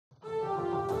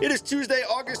It is Tuesday,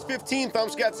 August 15th. I'm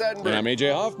Scott Seidenberg. And I'm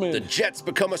AJ Hoffman. The Jets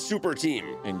become a super team.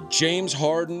 And James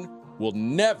Harden will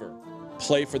never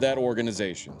play for that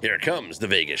organization. Here comes the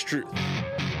Vegas truth.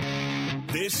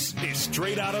 This is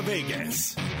Straight Outta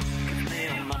Vegas.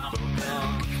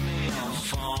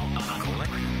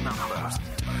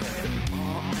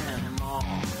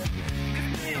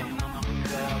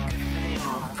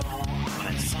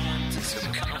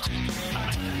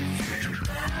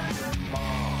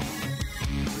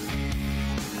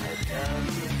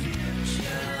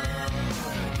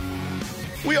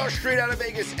 We are Straight Outta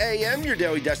Vegas AM, your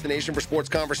daily destination for sports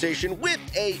conversation with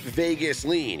a Vegas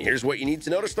lean. Here's what you need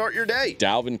to know to start your day.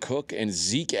 Dalvin Cook and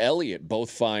Zeke Elliott both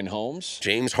find homes.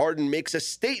 James Harden makes a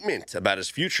statement about his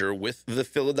future with the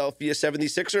Philadelphia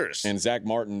 76ers. And Zach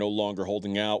Martin no longer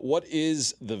holding out. What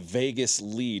is the Vegas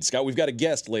lead? Scott, we've got a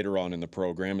guest later on in the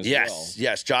program as well.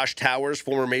 Yes. Josh Towers,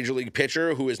 former Major League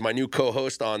pitcher, who is my new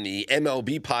co-host on the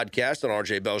MLB podcast on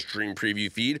RJ Bell's Dream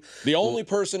Preview feed. The only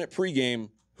person at pregame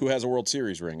who has a World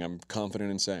Series ring, I'm confident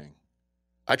in saying.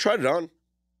 I tried it on.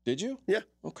 Did you? Yeah.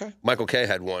 Okay. Michael Kay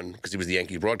had one because he was the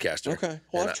Yankees broadcaster. Okay.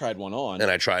 Well, I've tried one on.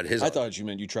 And I tried his I on. thought you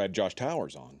meant you tried Josh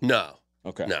Towers on. No.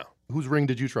 Okay. No. Whose ring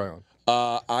did you try on?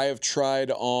 I have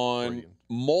tried on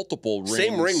multiple rings.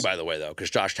 Same ring, by the way, though, because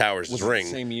Josh Towers' Was it ring.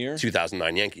 the same year?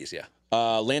 2009 Yankees, yeah.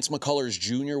 Lance McCullers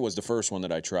Jr. was the first one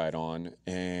that I tried on,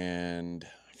 and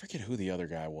I forget who the other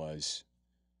guy was.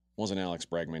 It wasn't Alex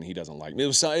Bregman. He doesn't like me. It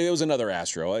was another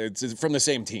Astro. It's from the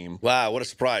same team. Wow, what a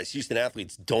surprise. Houston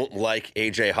athletes don't like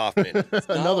A.J. Hoffman.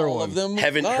 Another all one. of them.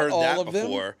 Haven't Not heard all that of them.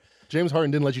 before. James Harden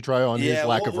didn't let you try on his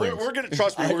lack of rings. We're going to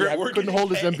trust me. We're Couldn't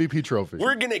hold his MVP trophy.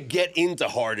 We're going to get into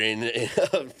Harden in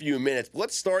a few minutes.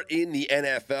 Let's start in the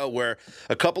NFL, where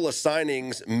a couple of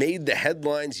signings made the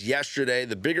headlines yesterday.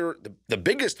 The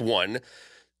biggest one,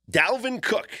 Dalvin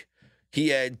Cook. He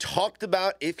had talked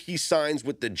about if he signs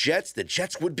with the Jets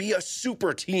would be a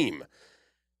super team.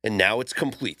 And now it's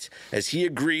complete, as he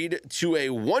agreed to a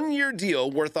one-year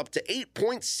deal worth up to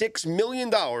 $8.6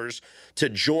 million to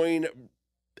join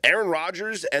Aaron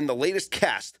Rodgers and the latest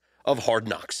cast of Hard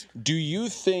Knocks. Do you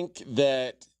think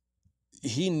that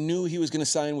he knew he was going to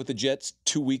sign with the Jets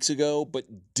 2 weeks ago, but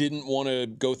didn't want to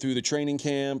go through the training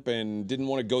camp and didn't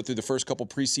want to go through the first couple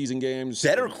preseason games?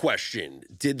 Better question.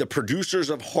 Did the producers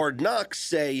of Hard Knocks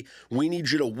say, we need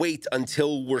you to wait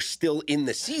until we're still in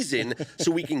the season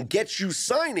so we can get you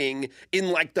signing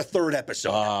in like the third episode?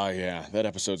 Yeah. That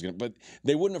episode's going to... But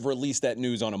they wouldn't have released that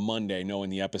news on a Monday knowing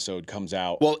the episode comes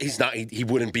out. Well, he's not. He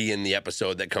wouldn't be in the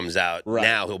episode that comes out Right.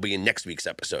 now. He'll be in next week's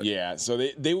episode. Yeah, so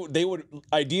they would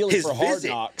ideally for Hard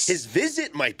Knocks. His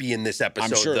visit might be in this episode,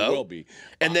 I'm sure though. it will be.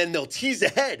 And then they'll tease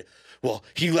ahead. Well,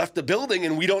 he left the building,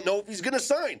 and we don't know if he's going to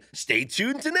sign. Stay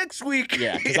tuned to next week.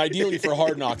 Yeah, because ideally for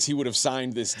Hard Knocks, he would have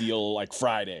signed this deal like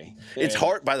Friday. It's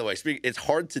hard, by the way, it's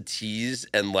hard to tease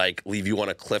and like leave you on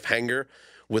a cliffhanger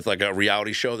with like a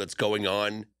reality show that's going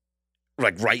on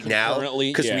like right now,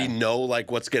 because we know like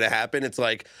what's going to happen. It's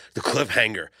like the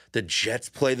cliffhanger. The Jets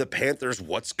play the Panthers.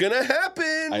 What's going to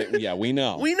happen? We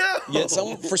know. We know. Yet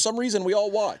for some reason we all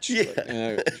watch.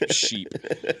 Yeah. Sheep.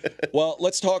 Well,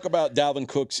 let's talk about Dalvin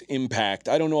Cook's impact.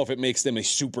 I don't know if it makes them a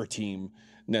super team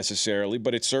necessarily,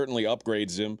 but it certainly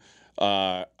upgrades them.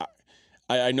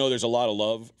 I know there's a lot of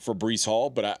love for Breece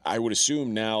Hall, but I would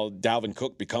assume now Dalvin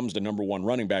Cook becomes the number one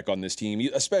running back on this team,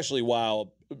 especially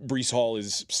while Breece Hall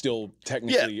is still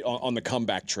technically on the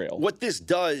comeback trail. What this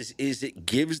does is it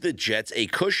gives the Jets a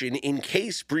cushion in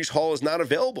case Breece Hall is not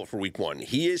available for week one.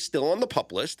 He is still on the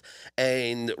PUP list,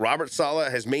 and Robert Saleh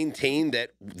has maintained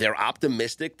that they're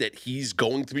optimistic that he's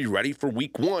going to be ready for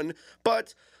week one,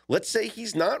 but let's say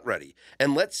he's not ready,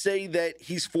 and let's say that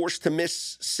he's forced to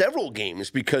miss several games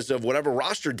because of whatever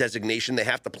roster designation they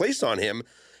have to place on him.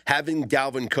 Having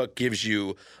Dalvin Cook gives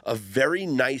you a very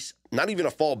nice, not even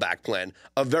a fallback plan,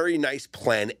 a very nice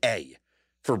plan A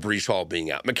for Breece Hall being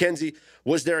out. Mackenzie,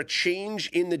 was there a change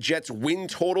in the Jets' win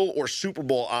total or Super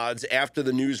Bowl odds after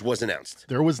the news was announced?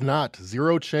 There was not.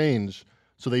 Zero change.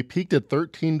 So they peaked at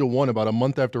 13-1 about a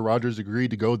month after Rodgers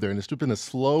agreed to go there, and it's been a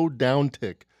slow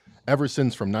downtick ever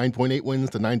since, from 9.8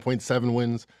 wins to 9.7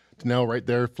 wins to now right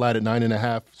there, flat at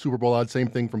 9.5. Super Bowl odds, same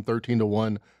thing, from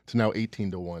 13-1 to now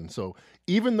 18-1. So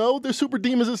even though their super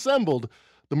team is assembled,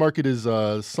 the market is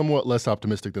somewhat less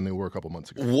optimistic than they were a couple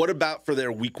months ago. What about for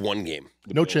their week one game?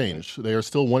 No change. They are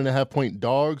still 1.5-point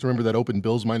dogs. Remember that opened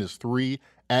Bills -3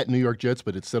 at New York Jets,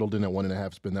 but it's settled in at 1.5.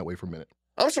 It's been that way for a minute.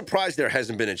 I'm surprised there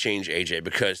hasn't been a change, AJ,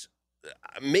 because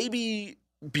maybe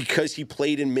because he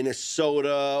played in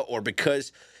Minnesota or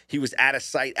because he was out of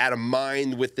sight, out of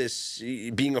mind with this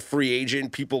being a free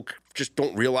agent, people just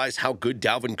don't realize how good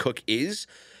Dalvin Cook is.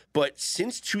 But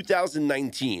since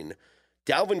 2019,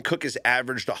 Dalvin Cook has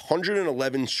averaged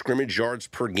 111 scrimmage yards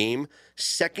per game,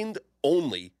 second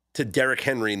only to Derrick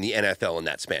Henry in the NFL in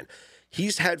that span.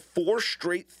 He's had 4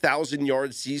 straight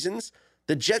 1,000-yard seasons.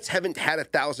 The Jets haven't had a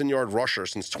 1,000-yard rusher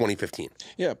since 2015.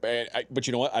 Yeah, but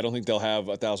you know what? I don't think they'll have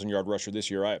a 1,000-yard rusher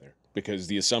this year either, because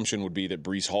the assumption would be that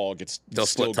Breece Hall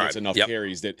still gets enough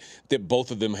carries that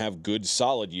both of them have good,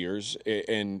 solid years.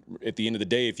 And at the end of the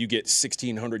day, if you get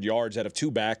 1,600 yards out of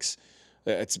 2 backs,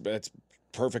 that's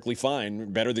perfectly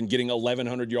fine. Better than getting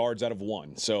 1,100 yards out of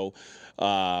 1. So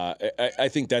I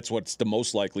think that's what's the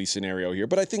most likely scenario here.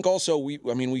 But I think also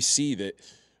we see that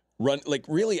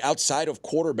really outside of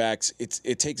quarterbacks,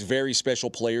 it takes very special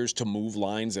players to move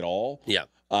lines at all. Yeah.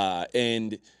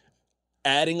 And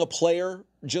adding a player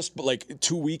just like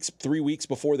 2 weeks, 3 weeks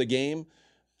before the game,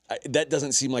 that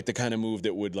doesn't seem like the kind of move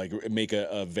that would like make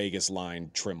a Vegas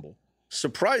line tremble.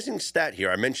 Surprising stat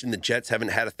here. I mentioned the Jets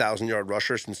haven't had a 1,000-yard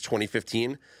rusher since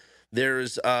 2015.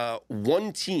 There's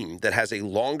one team that has a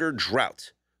longer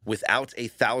drought without a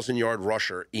 1,000-yard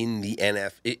rusher in the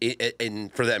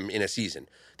NFL for them in a season.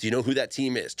 Do you know who that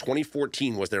team is?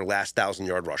 2014 was their last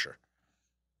 1,000-yard rusher.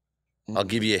 I'll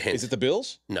give you a hint. Is it the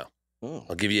Bills? No. Oh.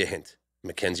 I'll give you a hint.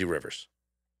 Mackenzie Rivers.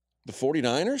 The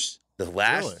 49ers? The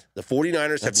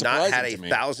 49ers have not had a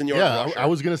 1,000-yard rusher. I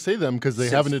was going to say them because they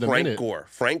haven't in a minute.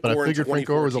 Frank Gore. I figured Frank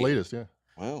Gore was the latest. Yeah.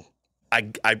 Wow. I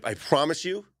promise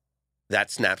you,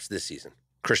 that snaps this season.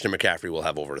 Christian McCaffrey will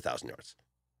have over 1,000 yards.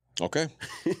 Okay.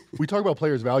 We talk about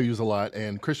players' values a lot,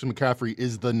 and Christian McCaffrey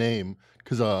is the name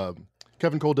because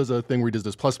Kevin Cole does a thing where he does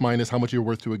this plus minus, how much you're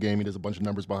worth to a game. He does a bunch of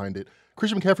numbers behind it.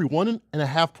 Christian McCaffrey,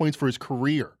 1.5 points for his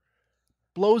career.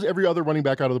 Blows every other running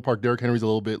back out of the park. Derrick Henry's a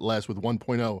little bit less with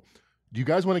 1.0. Do you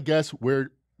guys want to guess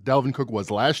where Dalvin Cook was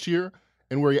last year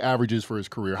and where he averages for his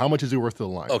career? How much is he worth to the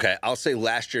line? Okay, I'll say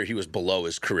last year he was below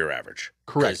his career average.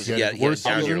 Correct. He had a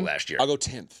down year last year. I'll go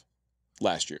 10th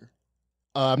last year.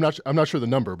 I'm not sure the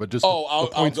number, but just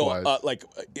I'll go wise.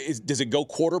 Does it go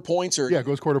quarter points or? Yeah, it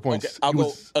goes quarter points. Okay, I'll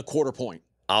go a quarter point.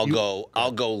 I'll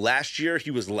go last year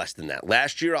he was less than that.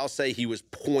 Last year I'll say he was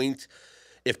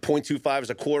if 0.25 is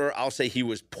a quarter, I'll say he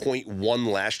was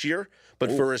 0.1 last year.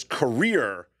 But for his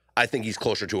career, I think he's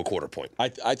closer to a quarter point. I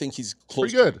think he's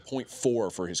closer to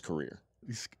 0.4 for his career.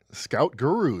 These scout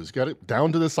gurus got it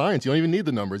down to the science. You don't even need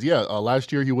the numbers. Yeah,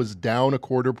 last year he was down a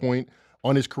quarter point.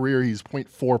 On his career, he's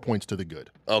 0.4 points to the good.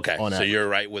 Okay, so you're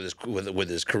right with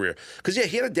his career. Because,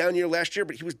 he had a down year last year,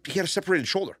 but he had a separated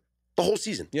shoulder the whole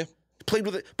season. Yeah. He played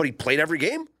with it, but he played every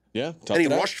game. Yeah. And he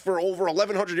rushed for over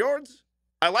 1,100 yards.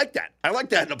 I like that. I like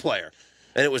that in a player.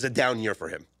 And it was a down year for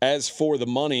him. As for the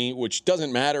money, which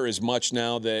doesn't matter as much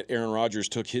now that Aaron Rodgers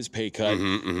took his pay cut,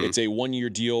 it's a 1-year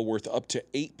deal worth up to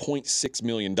 $8.6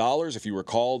 million. If you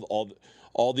recall,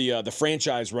 all the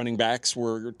franchise running backs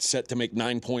were set to make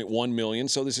 $9.1 million.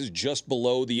 So this is just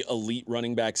below the elite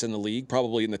running backs in the league,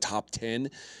 probably in the top 10.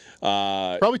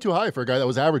 Probably too high for a guy that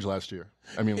was average last year.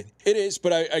 I mean, it is,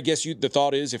 but I guess the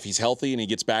thought is if he's healthy and he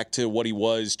gets back to what he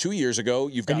was 2 years ago,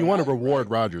 you want to reward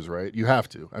Rodgers, right? You have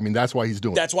to. I mean, that's why he's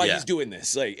doing. That's why he's doing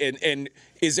this. And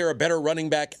is there a better running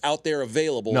back out there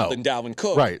available than Dalvin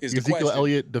Cook? Right. Is the Ezekiel question.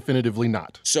 Elliott, definitively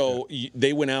not. So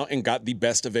they went out and got the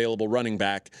best available running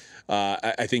back.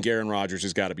 I think Aaron Rodgers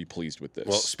has got to be pleased with this.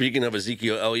 Well, speaking of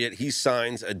Ezekiel Elliott, he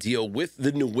signs a deal with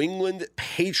the New England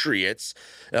Patriots.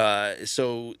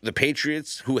 So the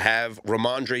Patriots, who have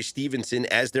Ramondre Stevenson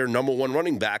as their number one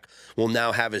running back, will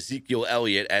now have Ezekiel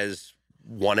Elliott as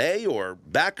 1A or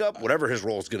backup, whatever his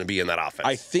role is going to be in that offense.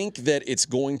 I think that it's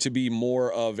going to be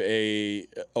more of it's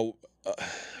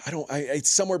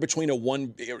somewhere between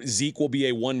Zeke will be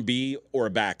a 1B or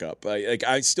a backup.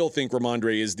 I still think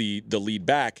Ramondre is the lead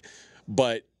back,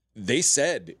 but they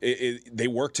said they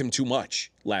worked him too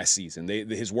much last season.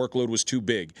 His workload was too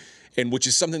big, and which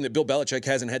is something that Bill Belichick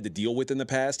hasn't had to deal with in the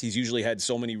past. He's usually had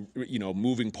so many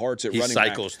moving parts at running back. He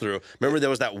cycles through. Remember there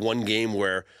was that one game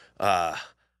where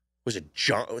was it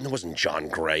John? It wasn't John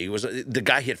Gray. It was the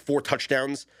guy. He had 4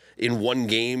 touchdowns in one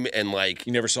game, and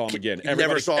you never saw him again.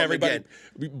 Everybody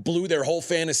blew their whole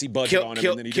fantasy budget on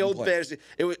him, and then he didn't play. Fantasy.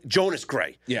 It was Jonas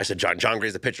Gray. Yeah. I said John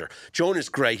Gray's the pitcher. Jonas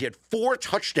Gray. He had 4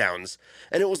 touchdowns,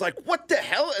 and it was like, what the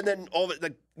hell? And then all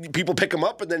the people pick him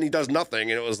up, and then he does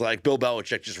nothing, and it was like Bill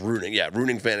Belichick just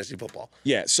ruining fantasy football.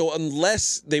 Yeah. So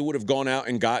unless they would have gone out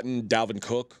and gotten Dalvin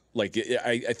Cook.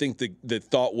 I think the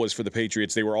thought was for the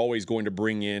Patriots, they were always going to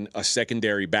bring in a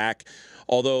secondary back.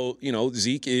 Although,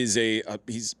 Zeke is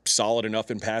he's solid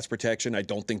enough in pass protection. I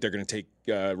don't think they're going to take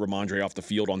Ramondre off the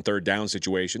field on third down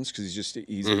situations because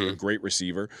he's a great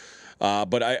receiver.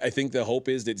 But I think the hope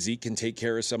is that Zeke can take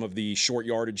care of some of the short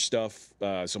yardage stuff,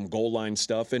 some goal line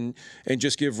stuff, and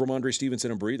just give Ramondre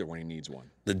Stevenson a breather when he needs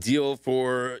one. The deal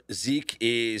for Zeke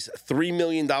is $3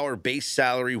 million base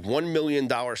salary, $1 million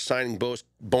signing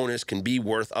bonus, can be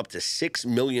worth up to $6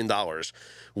 million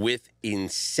with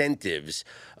incentives.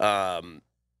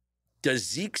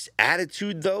 Does Zeke's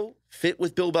attitude, though, fit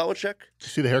with Bill Belichick? You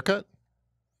see the haircut?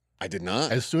 I did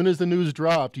not. As soon as the news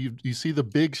dropped, you see the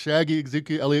big, shaggy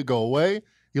Ezekiel Elliott go away.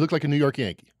 He looked like a New York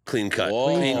Yankee. Clean cut.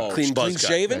 Whoa. Clean buzz cut.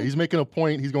 shaven? Yeah, he's making a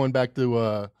point. He's going back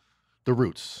to the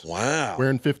roots. Wow.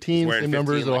 Wearing 15, Wearing same 15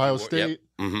 numbers, like Ohio he wore- State. Yep.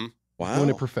 Mm-hmm. Wow. Doing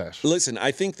it professional. Listen,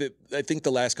 I think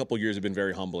the last couple of years have been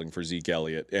very humbling for Zeke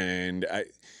Elliott, and I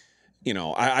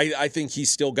think he's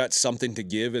still got something to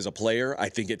give as a player. I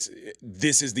think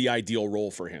this is the ideal role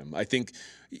for him. I think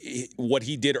what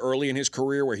he did early in his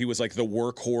career, where he was like the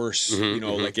workhorse,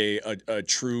 like a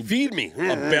true Feed me.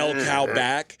 a bell cow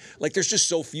back. Like there's just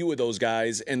so few of those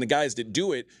guys, and the guys that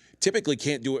do it typically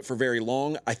can't do it for very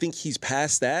long. I think he's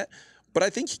past that. But I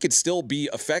think he could still be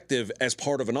effective as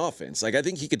part of an offense. Like I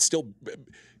think he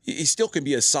still can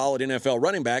be a solid NFL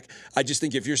running back. I just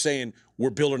think if you're saying we're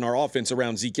building our offense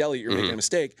around Zeke Elliott, you're making a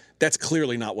mistake. That's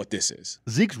clearly not what this is.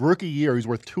 Zeke's rookie year, he's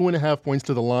worth 2.5 points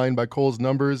to the line by Cole's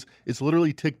numbers. It's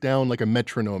literally ticked down like a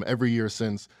metronome every year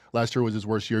since. Last year was his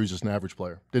worst year. He's just an average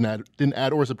player. Didn't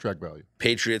add or subtract value.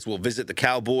 Patriots will visit the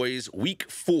Cowboys Week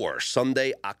 4,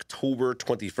 Sunday, October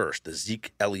 21st, the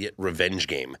Zeke Elliott revenge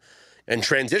game. And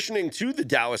transitioning to the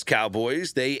Dallas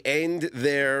Cowboys, they end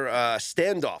their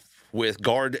standoff with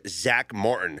guard Zach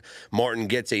Martin. Martin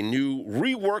gets a new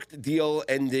reworked deal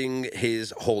ending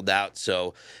his holdout.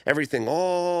 So everything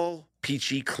all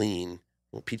peachy clean.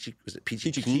 Well, was it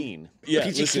peachy keen? Yeah,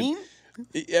 Peachy keen?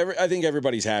 I think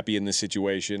everybody's happy in this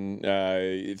situation.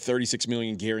 $36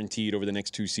 million guaranteed over the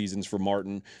next 2 seasons for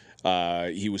Martin.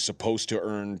 He was supposed to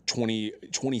earn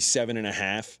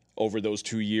 27.5 over those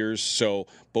 2 years, so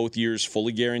both years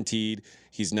fully guaranteed.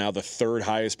 He's now the third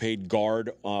highest paid guard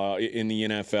in the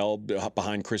NFL,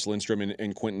 behind Chris Lindstrom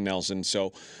and Quentin Nelson.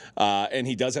 So, and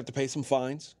he does have to pay some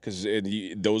fines because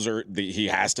he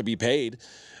has to be paid.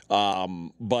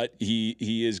 But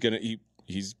he's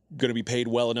gonna be paid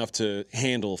well enough to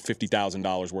handle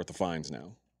 $50,000 worth of fines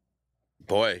now.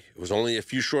 Boy, it was only a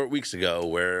few short weeks ago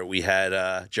where we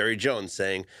had Jerry Jones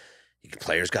saying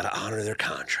players got to honor their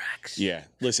contracts. Yeah.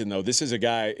 Listen, though, this is a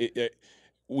guy.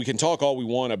 We can talk all we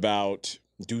want about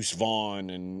Deuce Vaughn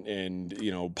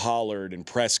and Pollard and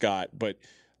Prescott, but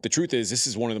the truth is this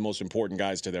is one of the most important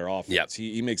guys to their offense. Yep.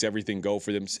 He makes everything go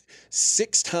for them.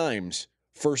 6 times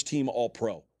first team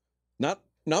All-Pro. Not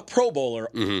Pro Bowler,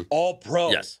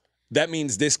 All-Pro. Yes. That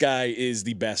means this guy is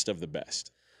the best of the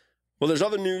best. Well, there's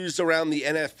other news around the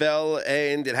NFL,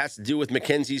 and it has to do with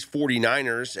Mackenzie's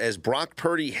 49ers, as Brock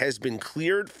Purdy has been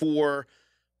cleared for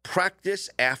practice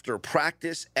after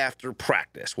practice after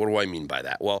practice. What do I mean by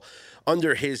that? Well,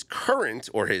 under his current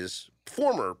or his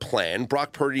former plan,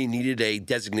 Brock Purdy needed a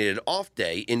designated off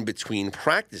day in between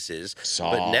practices.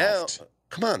 Soft. But now,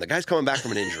 come on, the guy's coming back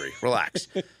from an injury. Relax.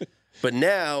 But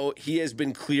now he has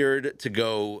been cleared to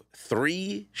go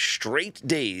 3 straight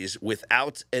days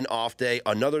without an off day.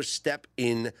 Another step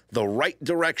in the right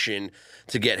direction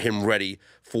to get him ready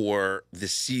for the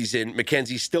season.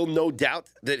 Mackenzie, still no doubt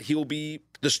that he'll be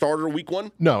the starter week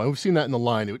 1? No, and we've seen that in the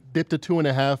line. It dipped to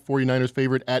 2.5, 49ers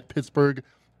favorite at Pittsburgh.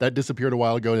 That disappeared a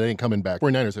while ago. They ain't coming back.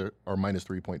 49ers are minus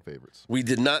 3-point favorites. We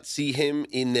did not see him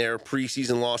in their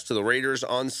preseason loss to the Raiders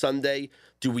on Sunday.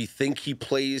 Do we think he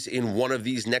plays in one of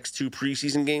these next 2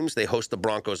 preseason games? They host the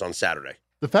Broncos on Saturday.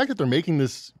 The fact that they're making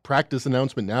this practice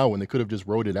announcement now when they could have just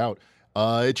wrote it out,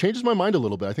 it changes my mind a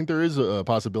little bit. I think there is a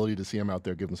possibility to see him out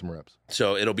there give him some reps.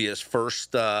 So it'll be his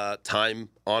first time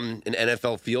on an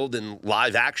NFL field in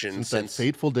live action since that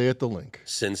fateful day at the Link.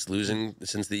 Since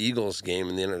the Eagles game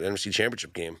in the NFC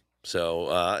Championship game.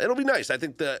 So it'll be nice. I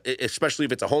think especially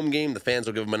if it's a home game, the fans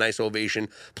will give him a nice ovation.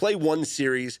 Play one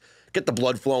series, get the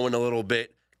blood flowing a little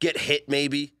bit, get hit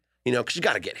maybe, because you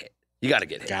got to get hit. You got to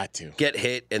get hit. Got to. Get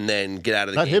hit and then get out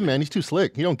of the game. Not him, man. He's too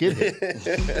slick. He don't get hit.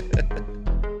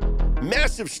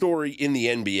 Massive story in the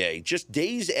NBA. Just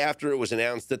days after it was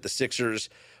announced that the Sixers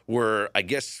were, I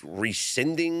guess,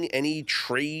 rescinding any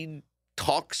trade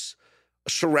talks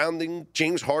surrounding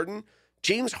James Harden,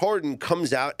 James Harden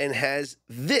comes out and has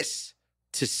this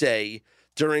to say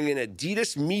during an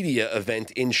Adidas media event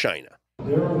in China.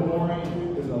 Daryl Morey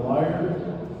is a liar,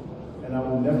 and I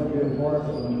will never be a part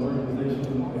of an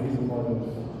organization that he's a part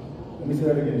of. Let me say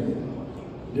that again.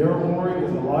 Daryl Morey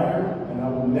is a liar, and I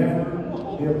will never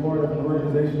be a part of an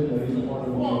organization that he's a part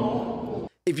of.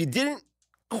 If you didn't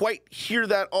quite hear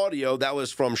that audio, that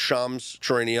was from Shams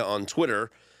Charania on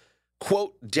Twitter.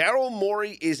 Quote, Daryl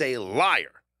Morey is a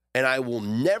liar, and I will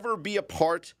never be a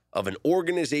part of an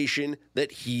organization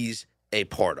that he's a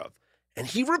part of. And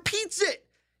he repeats it.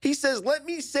 He says, let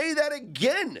me say that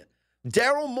again.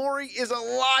 Daryl Morey is a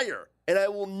liar, and I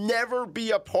will never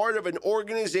be a part of an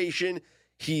organization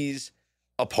he's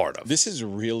a part of. This is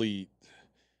really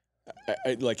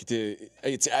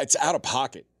it's out of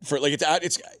pocket for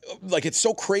it's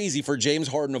so crazy for James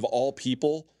Harden of all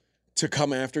people to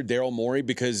come after Daryl Morey,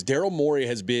 because Daryl Morey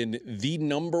has been the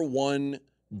number one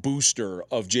booster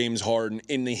of James Harden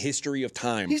in the history of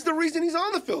time. He's the reason he's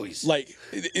on the Phillies.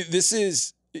 This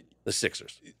is the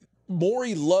Sixers.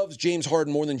 Morey loves James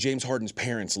Harden more than James Harden's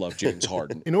parents love James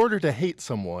Harden. In order to hate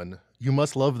someone, you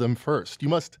must love them first. You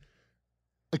must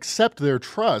accept their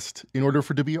trust in order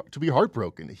for to be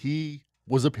heartbroken. He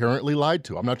was apparently lied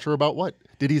to. I'm not sure about what.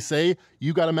 Did he say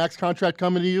you got a max contract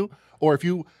coming to you, or if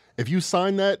you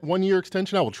sign that 1-year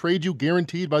extension, I will trade you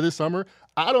guaranteed by this summer?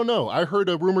 I don't know. I heard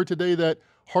a rumor today that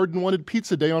Harden wanted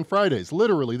pizza day on Fridays.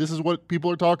 Literally, this is what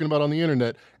people are talking about on the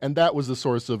internet, and that was the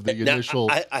source of the initial.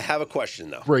 I have a question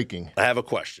though. Breaking. I have a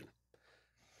question.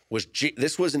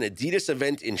 This was an Adidas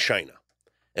event in China,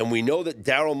 and we know that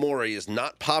Daryl Morey is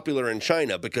not popular in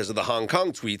China because of the Hong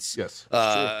Kong tweets. Yes,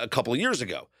 a couple of years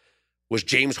ago. Was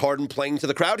James Harden playing to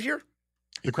the crowd here?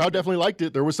 The crowd definitely liked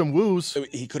it. There was some woos.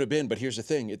 He could have been, but here's the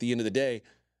thing. At the end of the day,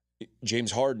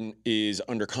 James Harden is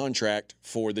under contract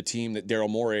for the team that Daryl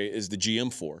Morey is the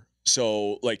GM for.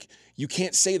 So, you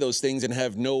can't say those things and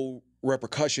have no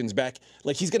repercussions back.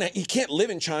 He can't live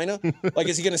in China.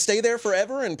 Is he going to stay there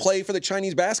forever and play for the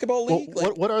Chinese basketball league?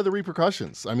 Well, what are the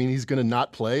repercussions? I mean, he's going to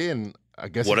not play, and I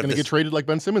guess he's going to get traded like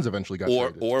Ben Simmons eventually got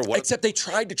traded. Or what? Except they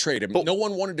tried to trade him. No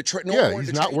one wanted to trade.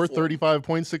 He's not worth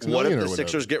 $35.6 million. What if the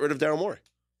Sixers get rid of Daryl Morey?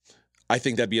 I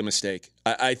think that'd be a mistake.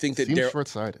 I think that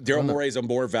Daryl Morey is a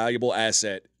more valuable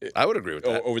asset. I would agree with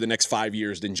that. Over the next 5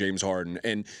 years than James Harden.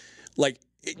 And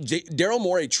Daryl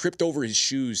Morey tripped over his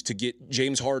shoes to get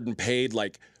James Harden paid.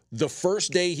 The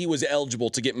first day he was eligible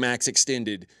to get max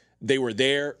extended, they were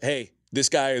there. Hey, this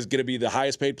guy is going to be the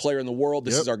highest paid player in the world.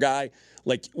 This is our guy.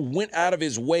 Went out of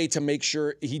his way to make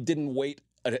sure he didn't wait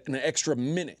an extra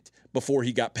minute before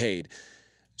he got paid.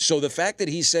 So the fact that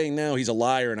he's saying now he's a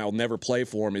liar and I'll never play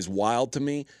for him is wild to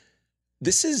me.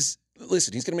 Listen,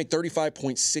 he's going to make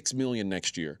 $35.6 million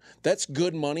next year. That's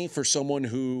good money for someone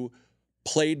who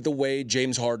played the way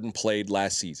James Harden played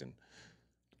last season.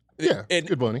 Yeah,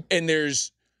 good money. And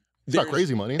there's not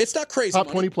crazy money. It's not crazy top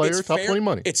money. 20 player, top 20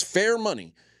 money. It's fair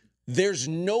money. There's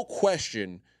no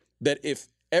question that if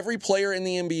every player in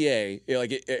the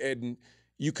NBA, and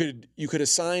you could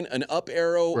assign an up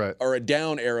arrow or a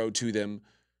down arrow to them,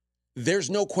 there's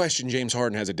no question James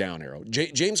Harden has a down arrow.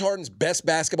 James Harden's best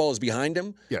basketball is behind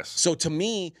him. Yes. So to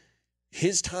me,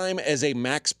 his time as a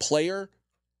max player,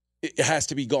 it has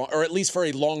to be gone, or at least for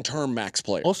a long-term max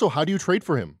player. Also, how do you trade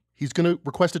for him? He's going to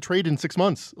request a trade in 6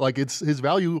 months. It's his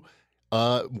value,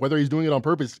 whether he's doing it on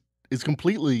purpose, is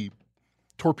completely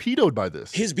torpedoed by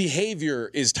this. His behavior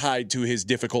is tied to his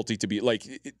difficulty to be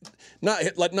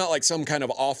not like some kind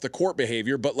of off the court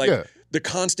behavior, but the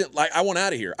constant I want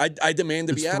out of here. I demand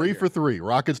to be out of here. 3 for 3.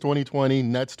 Rockets 2020,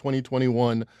 Nets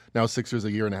 2021. Now Sixers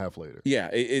a year and a half later. Yeah,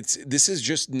 this is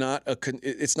just not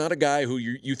it's not a guy who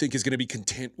you think is going to be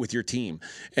content with your team.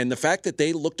 And the fact that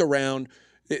they looked around,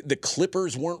 the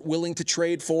Clippers weren't willing to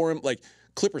trade for him.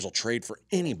 Clippers will trade for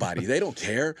anybody. They don't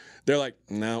care. They're like,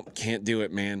 no, can't do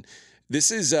it, man.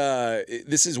 This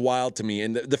is wild to me,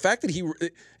 and the fact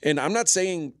that and I'm not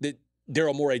saying that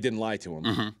Daryl Morey didn't lie to him.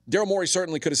 Mm-hmm. Daryl Morey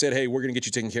certainly could have said, "Hey, we're going to get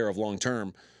you taken care of long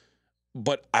term,"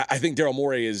 but I think Daryl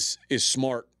Morey is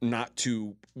smart not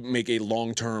to make a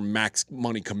long term max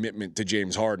money commitment to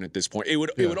James Harden at this point. It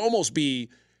would almost be,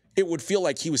 it would feel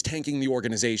like he was tanking the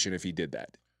organization if he did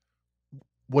that.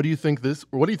 What do you think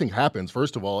happens,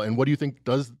 first of all, and what do you think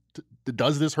does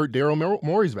this hurt Daryl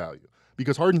Morey's value?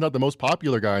 Because Harden's not the most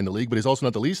popular guy in the league, but he's also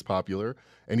not the least popular,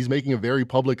 and he's making a very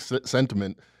public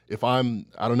sentiment. If I'm,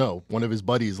 I don't know, one of his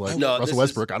buddies Russell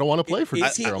Westbrook, I don't want to play for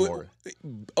Daryl Morey.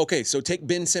 Okay, so take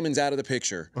Ben Simmons out of the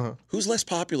picture. Uh-huh. Who's less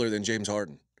popular than James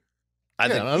Harden? I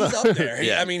think he's up there.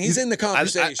 Yeah. I mean, he's in the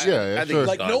conversation. I think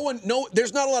sure.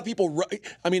 There's not a lot of people.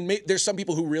 I mean, there's some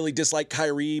people who really dislike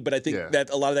Kyrie, but I think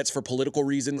that a lot of that's for political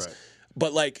reasons. Right.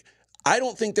 But I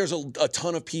don't think there's a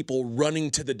ton of people running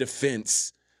to the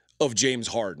defense of James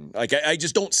Harden. I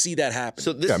just don't see that happen.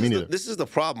 So this is the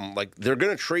problem. They're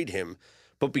going to trade him,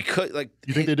 but because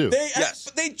you think they do? Yes,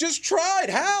 but they just tried.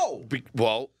 How?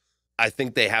 Well, I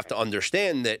think they have to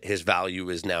understand that his value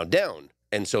is now down,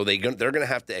 and so they're going to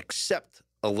have to accept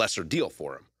a lesser deal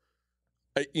for him.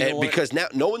 Because now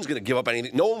no one's going to give up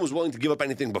anything. No one was willing to give up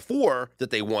anything before that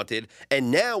they wanted. And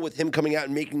now with him coming out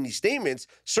and making these statements,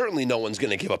 certainly no one's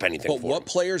going to give up anything But for what him.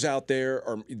 players out there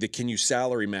can you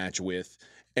salary match with?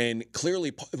 And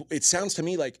clearly, it sounds to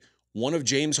me like one of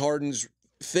James Harden's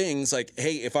things, like,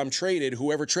 hey, if I'm traded,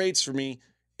 whoever trades for me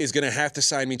is going to have to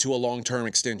sign me to a long-term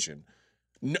extension.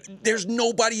 No, there's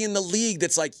nobody in the league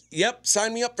that's like, yep,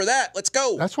 sign me up for that. Let's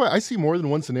go. That's why I see more than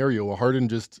one scenario where Harden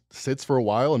just sits for a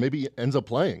while and maybe ends up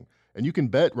playing. And you can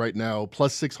bet right now,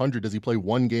 plus 600, does he play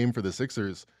one game for the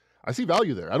Sixers? I see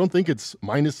value there. I don't think it's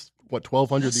minus,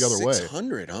 1,200 the other way.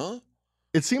 600, huh?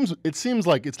 It seems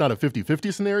like it's not a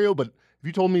 50-50 scenario, but if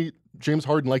you told me James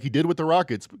Harden, like he did with the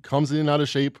Rockets, comes in and out of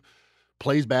shape,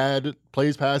 plays bad,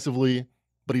 plays passively,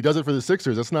 but he does it for the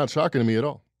Sixers, that's not shocking to me at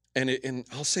all. And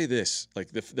I'll say this,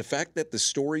 like the fact that the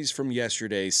stories from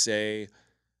yesterday say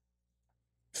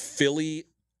Philly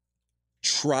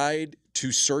tried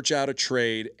to search out a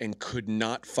trade and could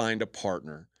not find a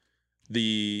partner.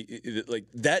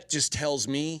 That just tells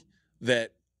me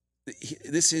that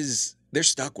they're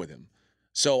stuck with him.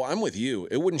 So I'm with you.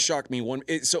 It wouldn't shock me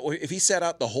so if he sat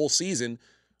out the whole season,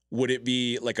 would it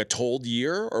be like a told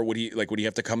year, or would he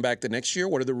have to come back the next year?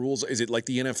 What are the rules? Is it like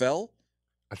the NFL?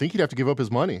 I think he'd have to give up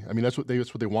his money. I mean, that's what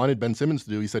they wanted Ben Simmons to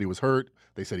do. He said he was hurt.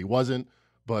 They said he wasn't.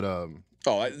 But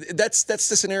that's the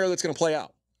scenario that's going to play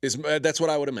out. That's what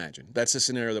I would imagine. That's the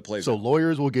scenario that plays out. So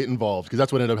lawyers will get involved because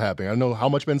that's what ended up happening. I don't know how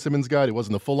much Ben Simmons got. It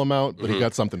wasn't the full amount, but he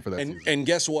got something for that season. And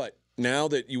guess what? Now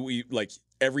that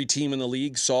every team in the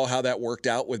league saw how that worked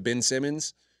out with Ben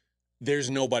Simmons, there's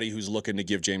nobody who's looking to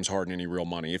give James Harden any real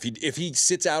money. If he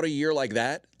sits out a year like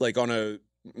that, like on a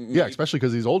especially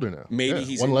because he's older now. Maybe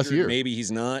he's one injured, less year. Maybe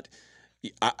he's not.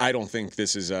 I don't think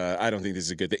this is. I don't think this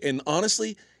is a good thing. And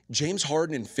honestly, James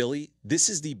Harden in Philly, this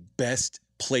is the best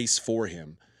place for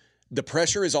him. The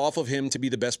pressure is off of him to be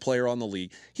the best player on the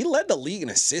league. He led the league in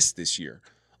assists this year.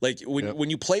 Like when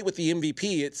you play with the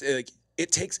MVP, it's like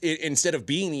it takes instead of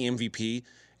being the MVP,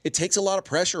 it takes a lot of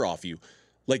pressure off you.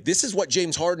 Like, this is what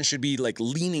James Harden should be, like,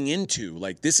 leaning into.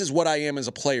 Like, this is what I am as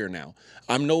a player now.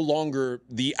 I'm no longer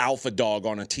the alpha dog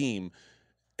on a team.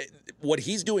 What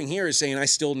he's doing here is saying I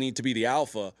still need to be the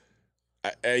alpha.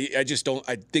 I just don't –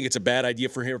 I think it's a bad idea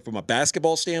for him from a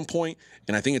basketball standpoint,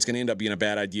 and I think it's going to end up being a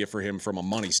bad idea for him from a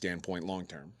money standpoint long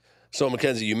term. So,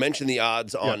 Mackenzie, you mentioned the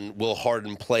odds on will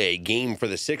Harden play a game for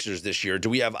the Sixers this year. Do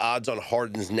we have odds on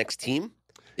Harden's next team?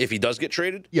 If he does get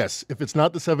traded? Yes. If it's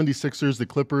not the 76ers, the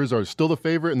Clippers are still the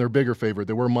favorite, and they're bigger favorite.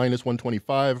 They were minus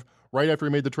 125 right after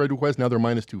he made the trade request. Now they're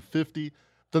minus 250.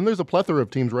 Then there's a plethora of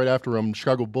teams right after him.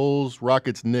 Chicago Bulls,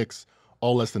 Rockets, Knicks,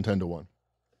 all less than 10-1.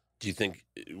 Do you think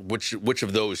which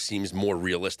of those seems more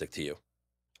realistic to you?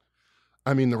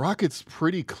 I mean, the Rockets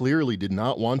pretty clearly did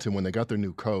not want him when they got their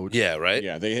new coach. Yeah, right?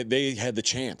 Yeah, they had the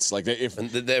chance. Like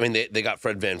they got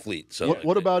Fred VanVleet. So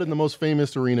what about in the most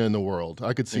famous arena in the world?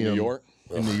 I could see him. New York?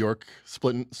 In New York,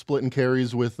 splitting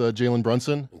carries with Jalen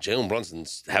Brunson. Jalen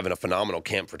Brunson's having a phenomenal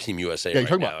camp for Team USA. Yeah, you're right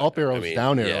talking now. about up arrows,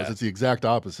 down arrows. Yeah. It's the exact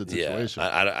opposite situation.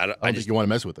 I don't think you want to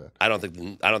mess with that. I don't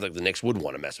think the Knicks would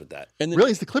want to mess with that. And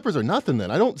really, it's the Clippers are nothing.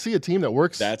 Then I don't see a team that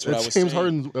works. That's what I was James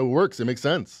saying. Harden works. It makes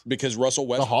sense. Because Russell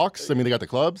Westbrook. The Hawks. I mean, they got the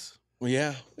clubs. Well,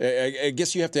 yeah, I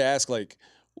guess you have to ask like,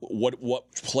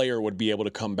 what player would be able to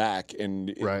come back and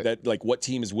that like what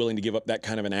team is willing to give up that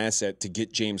kind of an asset to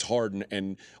get James Harden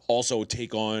and also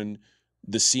take on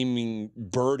the seeming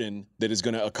burden that is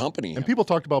going to accompany him. And people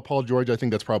talked about Paul George. I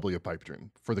think that's probably a pipe dream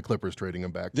for the Clippers trading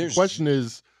him back. The question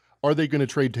is, are they going to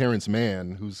trade Terrence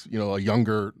Mann, who's a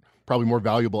younger, probably more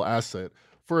valuable asset,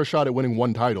 for a shot at winning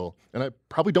one title? And I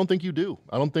probably don't think you do.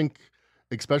 I don't think,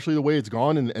 especially the way it's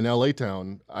gone in LA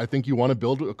town, I think you want to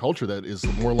build a culture that is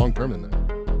more long-term than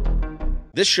that.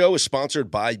 This show is sponsored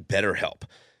by BetterHelp.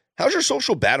 How's your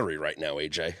social battery right now,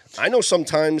 AJ? I know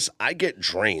sometimes I get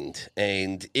drained,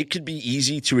 and it could be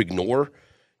easy to ignore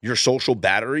your social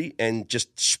battery and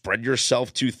just spread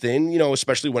yourself too thin,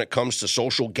 especially when it comes to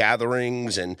social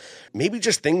gatherings and maybe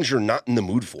just things you're not in the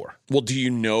mood for. Well, do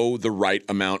you know the right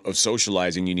amount of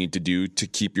socializing you need to do to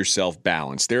keep yourself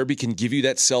balanced? Therapy can give you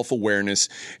that self-awareness,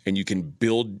 and you can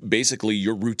build basically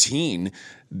your routine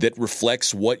that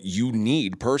reflects what you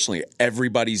need personally.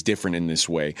 Everybody's different in this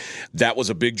way. That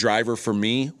was a big driver for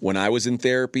me when I was in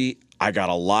therapy. I got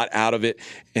a lot out of it,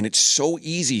 and it's so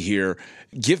easy here.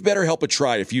 Give BetterHelp a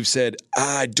try. If you've said,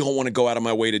 I don't want to go out of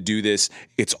my way to do this,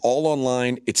 it's all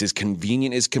online, it's as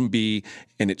convenient as can be,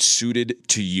 and it's suited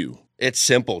to you. It's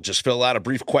simple. Just fill out a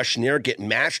brief questionnaire, get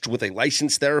matched with a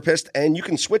licensed therapist, and you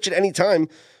can switch at any time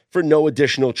for no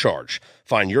additional charge.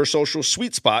 Find your social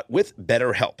sweet spot with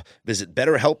BetterHelp. Visit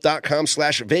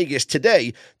BetterHelp.com/Vegas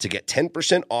today to get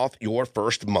 10% off your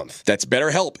first month. That's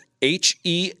BetterHelp,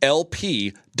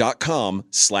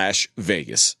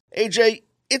 HELP.com/Vegas. AJ,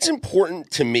 it's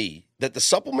important to me that the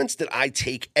supplements that I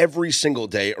take every single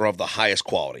day are of the highest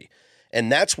quality. And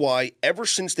that's why ever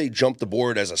since they jumped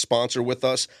aboard as a sponsor with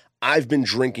us, I've been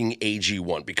drinking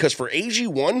AG1, because for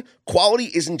AG1,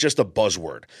 quality isn't just a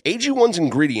buzzword. AG1's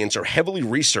ingredients are heavily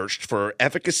researched for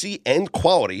efficacy and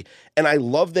quality, and I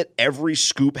love that every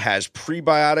scoop has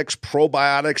prebiotics,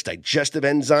 probiotics, digestive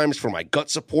enzymes for my gut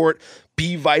support,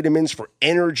 B vitamins for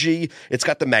energy. It's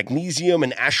got the magnesium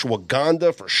and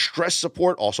ashwagandha for stress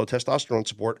support, also testosterone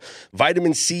support,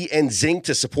 vitamin C and zinc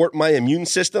to support my immune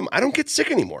system. I don't get sick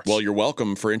anymore. Well, you're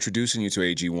welcome for introducing you to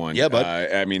AG1. Yeah, bud.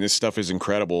 I mean, this stuff is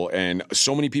incredible. And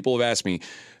so many people have asked me,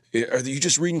 are you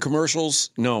just reading commercials?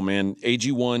 No, man.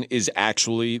 AG1 is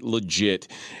actually legit.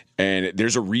 And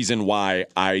there's a reason why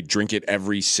I drink it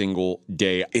every single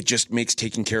day. It just makes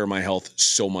taking care of my health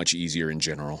so much easier in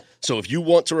general. So if you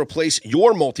want to replace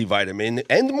your multivitamin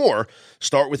and more,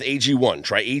 start with AG1.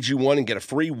 Try AG1 and get a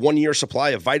free 1-year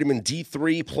supply of vitamin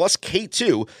D3 plus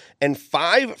K2 and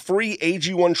 5 free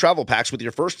AG1 travel packs with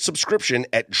your first subscription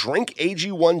at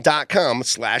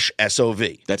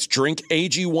drinkag1.com/SOV. That's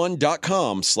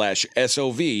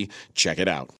drinkag1.com/SOV. Check it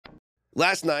out.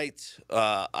 Last night,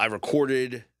 I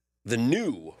recorded the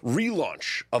new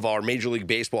relaunch of our Major League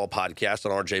Baseball podcast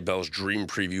on RJ Bell's Dream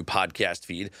Preview podcast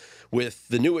feed with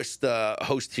the newest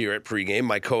host here at Pregame,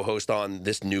 my co-host on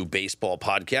this new baseball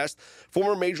podcast,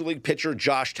 former Major League pitcher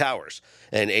Josh Towers.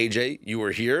 And AJ, you were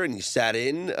here and you sat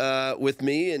in with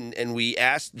me and we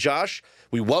asked Josh,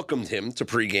 we welcomed him to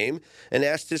Pregame and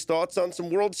asked his thoughts on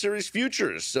some World Series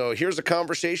futures. So here's a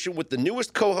conversation with the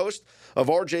newest co-host of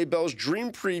RJ Bell's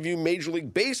Dream Preview Major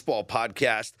League Baseball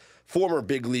podcast, former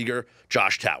big leaguer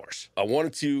Josh Towers. I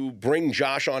wanted to bring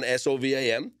Josh on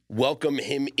SOVAM, welcome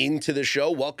him into the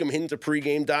show, welcome him to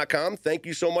pregame.com. Thank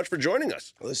you so much for joining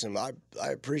us. Listen, I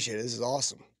appreciate it. This is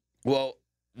awesome. Well,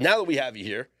 now that we have you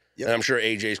here, Yep. and I'm sure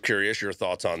AJ's curious your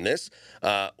thoughts on this,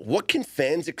 what can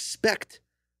fans expect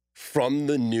from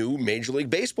the new Major League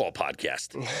Baseball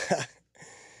podcast?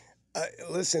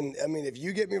 Listen, I mean, if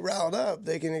you get me riled up,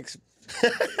 they can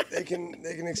they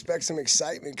can expect some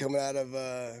excitement coming out of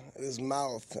his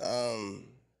mouth.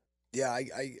 Yeah,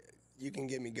 you can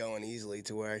get me going easily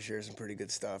to where I share some pretty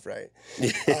good stuff, right?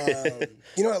 You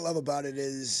know what I love about it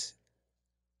is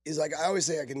like I always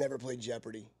say I can never play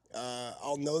Jeopardy.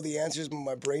 I'll know the answers, but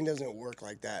my brain doesn't work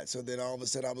like that. So then all of a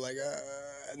sudden I'll be like,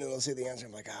 and then they'll say the answer.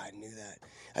 I'm like, I knew that.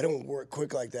 I don't work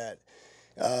quick like that.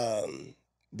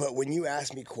 But when you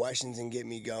ask me questions and get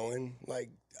me going, like,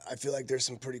 I feel like there's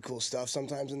some pretty cool stuff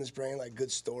sometimes in this brain, like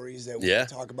good stories that we can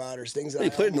talk about or things that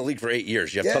You played in the league for 8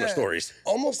 years. You have a ton of stories.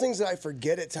 Almost things that I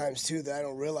forget at times, too, that I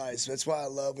don't realize. That's why I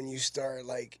love when you start,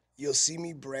 like, you'll see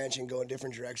me branch and go in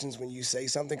different directions when you say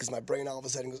something because my brain all of a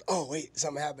sudden goes, oh, wait,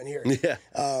 something happened here. Yeah.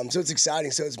 So it's exciting.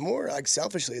 So it's more, like,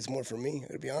 selfishly, it's more for me,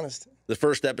 to be honest. The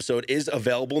first episode is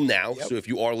available now. Yep. So if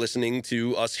you are listening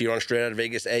to us here on Straight Out of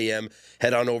Vegas AM,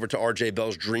 head on over to RJ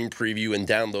Bell's Dream Preview and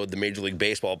download the Major League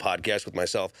Baseball podcast with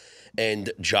myself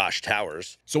and Josh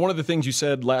Towers. So one of the things you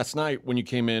said last night when you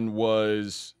came in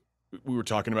was we were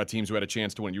talking about teams who had a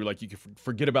chance to win. You were like, you can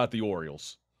forget about the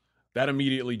Orioles. That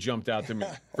immediately jumped out to me.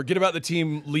 Forget about the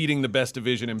team leading the best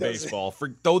division in baseball.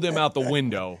 Throw them out the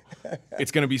window.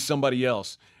 It's going to be somebody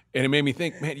else. And it made me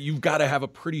think, man, you've got to have a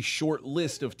pretty short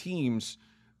list of teams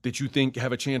that you think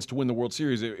have a chance to win the World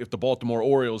Series if the Baltimore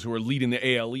Orioles, who are leading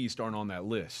the AL East, aren't on that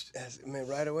list. Man,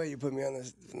 right away you put me on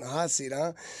in the hot seat,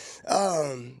 huh?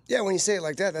 Yeah, when you say it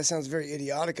like that, that sounds very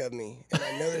idiotic of me. And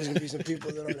I know there's going to be some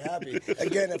people that aren't happy.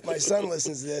 Again, if my son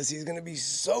listens to this, he's going to be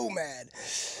so mad.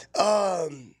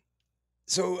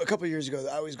 So a couple of years ago,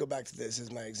 I always go back to this as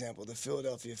my example, the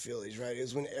Philadelphia Phillies, right? It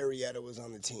was when Arrieta was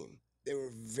on the team. They were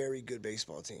a very good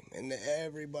baseball team, and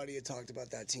everybody had talked about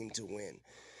that team to win.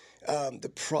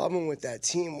 The problem with that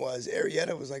team was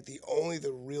Arrieta was like the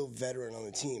real veteran on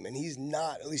the team, and he's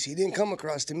not, at least he didn't come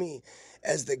across to me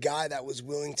as the guy that was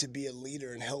willing to be a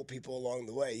leader and help people along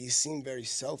the way. He seemed very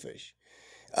selfish.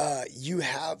 You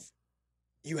have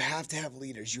to have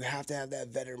leaders. You have to have that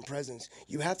veteran presence.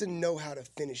 You have to know how to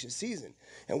finish a season.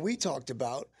 And we talked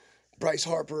about Bryce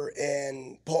Harper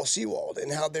and Paul Sewald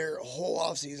and how their whole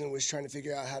offseason was trying to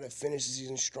figure out how to finish the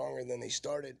season stronger than they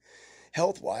started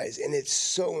health-wise, and it's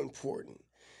so important.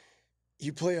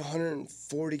 You play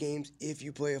 140 games if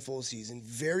you play a full season.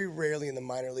 Very rarely in the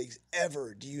minor leagues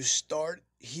ever do you start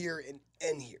here and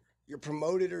end here. You're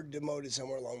promoted or demoted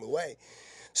somewhere along the way.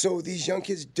 So these young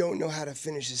kids don't know how to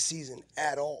finish the season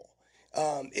at all.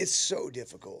 It's so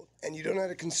difficult, and you don't know how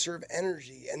to conserve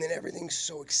energy, and then everything's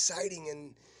so exciting,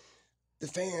 and the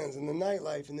fans and the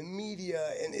nightlife and the media,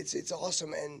 and it's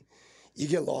awesome, and you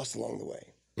get lost along the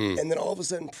way. And then all of a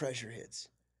sudden pressure hits,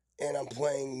 and I'm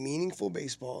playing meaningful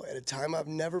baseball at a time I've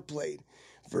never played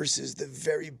versus the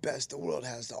very best the world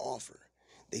has to offer.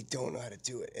 They don't know how to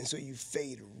do it, and so you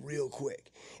fade real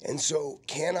quick. And so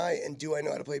can I and do I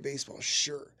know how to play baseball?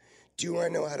 Sure. Do I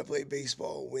know how to play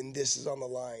baseball when this is on the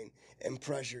line and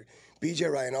pressure? B.J.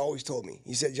 Ryan always told me,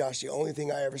 he said, Josh, the only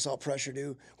thing I ever saw pressure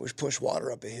do was push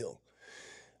water up a hill.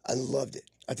 I loved it.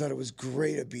 I thought it was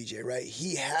great of BJ, right?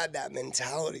 He had that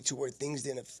mentality to where things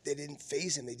didn't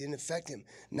phase him. They didn't affect him.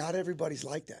 Not everybody's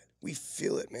like that. We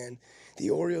feel it, man. The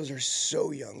Orioles are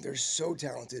so young. They're so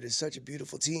talented. It's such a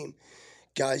beautiful team.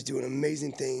 Guys doing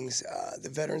amazing things. The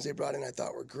veterans they brought in I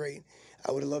thought were great.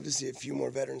 I would have loved to see a few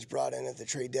more veterans brought in at the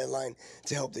trade deadline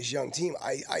to help this young team.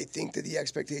 I think that the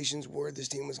expectations were this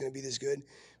team was going to be this good.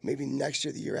 Maybe next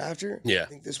year, the year after. Yeah. I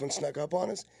think this one snuck up on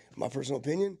us, my personal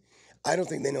opinion. I don't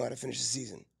think they know how to finish the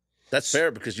season. That's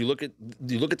fair because you look at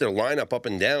their lineup up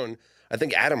and down. I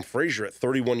think Adam Frazier at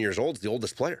 31 years old is the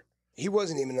oldest player. He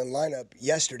wasn't even in the lineup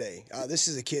yesterday. This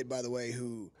is a kid, by the way,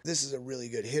 this is a really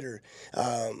good hitter.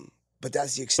 But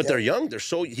that's the extent. But they're young.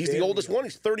 He's the oldest one.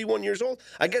 He's 31 years old.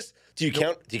 I guess. Do you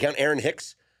count Aaron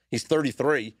Hicks? He's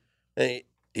 33. He's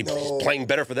playing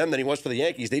better for them than he was for the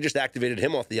Yankees. They just activated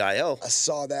him off the IL. I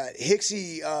saw that.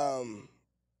 Hicksy,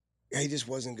 he just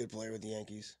wasn't a good player with the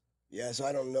Yankees. Yeah, so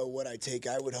I don't know what I take.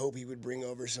 I would hope he would bring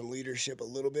over some leadership a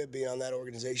little bit, be on that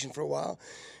organization for a while.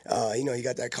 He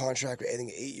got that contract, I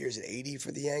think, 8 years at 80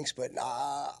 for the Yanks. But,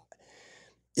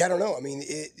 yeah, I don't know. I mean,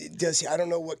 it does. I don't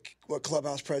know what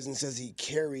clubhouse presence does he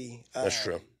carry. That's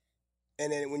true.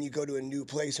 And then when you go to a new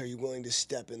place, are you willing to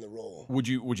step in the role? Would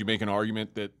you make an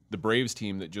argument that the Braves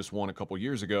team that just won a couple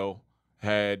years ago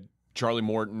had Charlie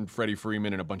Morton, Freddie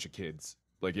Freeman, and a bunch of kids?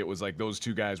 Like, it was like those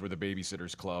two guys were the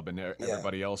babysitters club, and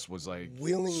everybody else was, like,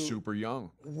 super young.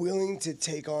 Willing to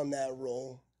take on that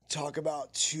role. Talk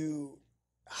about two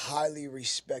highly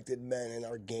respected men in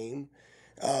our game.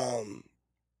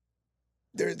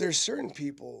 There's certain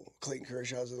people, Clayton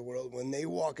Kershaw's of the world, when they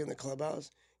walk in the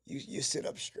clubhouse, you sit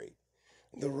up straight.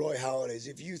 The Roy Halladay's,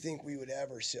 if you think we would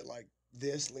ever sit like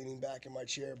this, leaning back in my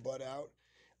chair, butt out,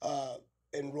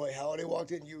 and Roy Halladay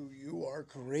walked in, you are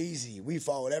crazy. We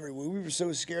followed everywhere. We were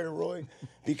so scared of Roy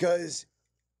because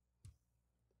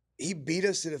he beat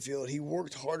us to the field. He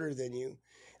worked harder than you.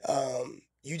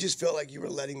 You just felt like you were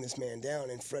letting this man down.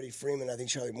 And Freddie Freeman, I think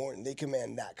Charlie Morton, they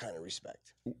command that kind of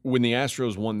respect. When the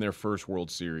Astros won their first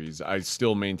World Series, I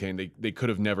still maintain they could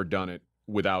have never done it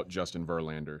without Justin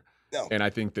Verlander. No. And I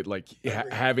think that, like,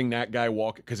 having that guy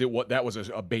walk, because that was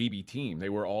a baby team. They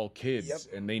were all kids,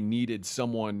 and they needed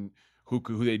someone who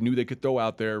they knew they could throw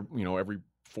out there, every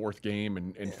fourth game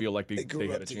and feel like they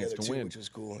had a chance to win, which was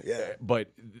cool. Yeah.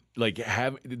 But like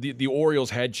the Orioles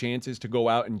had chances to go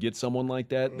out and get someone like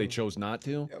that. They chose not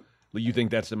to. Yep. You think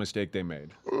that's the mistake they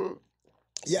made?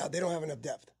 Yeah, they don't have enough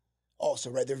depth. Also,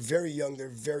 right? They're very young. They're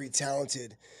very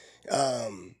talented.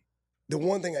 The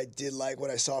one thing I did like, what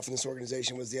I saw from this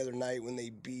organization, was the other night when they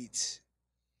beat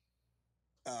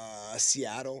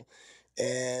Seattle.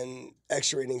 And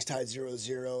extra innings tied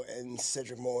 0-0, and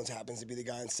Cedric Mullins happens to be the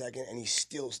guy in second, and he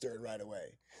still stirred right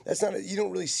away. You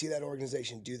don't really see that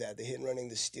organization do that. The hit and running,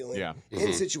 the stealing. Yeah.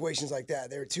 In situations like that,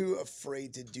 they're too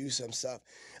afraid to do some stuff.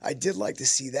 I did like to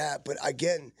see that, but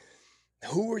again,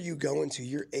 who are you going to?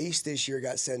 Your ace this year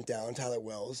got sent down, Tyler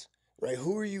Wells, right?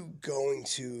 Who are you going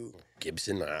to?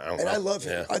 Gibson, I love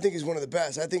him. Yeah. I think he's one of the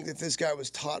best. I think that this guy was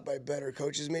taught by better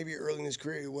coaches. Maybe early in his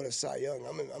career he won a Cy Young.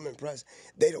 I'm impressed.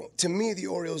 They don't. To me, the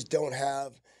Orioles don't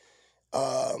have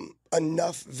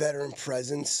enough veteran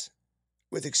presence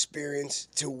with experience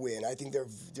to win. I think they're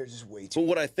just way too. But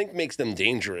what I think makes them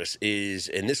dangerous is,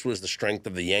 and this was the strength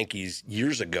of the Yankees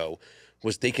years ago,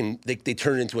 was they turn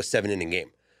it into a 7-inning game.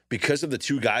 Because of the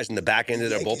two guys in the back end of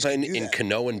their bullpen in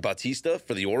Cano and Bautista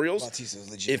for the Orioles, Bautista's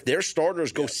legit. If their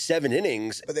starters go 7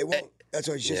 innings... But they won't. That's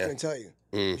what I was just going to tell you.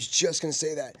 I was just going to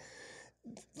say that.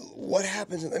 What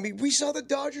happens? I mean, we saw the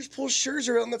Dodgers pull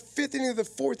Scherzer out in the 5th inning of the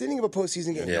 4th inning of a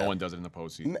postseason game. No one does it in the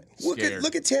postseason.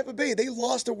 Look at Tampa Bay. They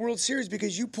lost a World Series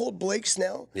because you pulled Blake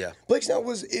Snell. Yeah. Blake Snell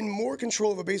was in more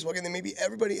control of a baseball game than maybe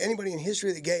anybody in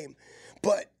history of the game.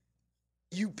 But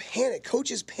you panic.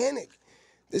 Coaches panic.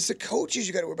 It's the coaches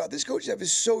you got to worry about. This coaching staff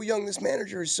is so young. This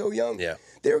manager is so young. Yeah.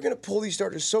 They were going to pull these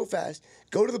starters so fast,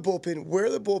 go to the bullpen, wear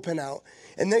the bullpen out,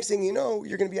 and next thing you know,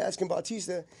 you're going to be asking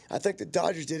Bautista. I think the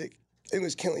Dodgers did it. I think it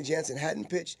was Kenley Jansen hadn't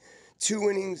pitched 2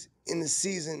 innings in the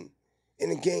season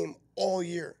in a game all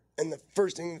year, and the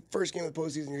first game of the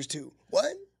postseason, here's 2.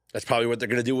 What? That's probably what they're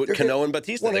going to do with Cano and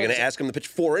Batista. They're going to 100%. ask him to pitch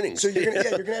 4 innings. So you're gonna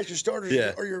ask your starters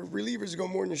Yeah. or your relievers to go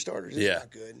more than your starters. It's not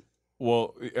good.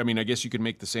 Well, I mean, I guess you could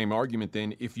make the same argument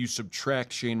then if you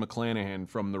subtract Shane McClanahan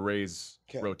from the Rays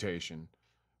rotation.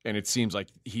 And it seems like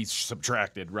he's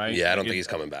subtracted, right? Yeah, I don't think he's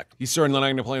coming back. He's certainly not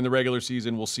going to play in the regular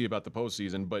season. We'll see about the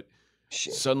postseason. But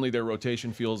suddenly their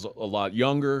rotation feels a lot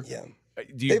younger. Yeah.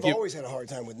 They've always had a hard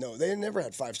time with They never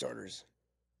had 5 starters.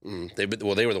 They were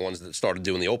the ones that started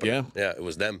doing the opener. Yeah, it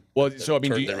was them. Well, so I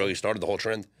mean, they really started the whole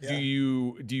trend. Do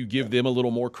you give them a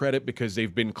little more credit because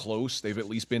they've been close? They've at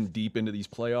least been deep into these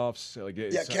playoffs.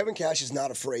 Kevin Cash is not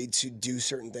afraid to do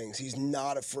certain things. He's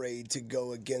not afraid to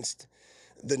go against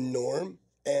the norm,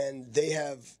 and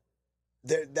they're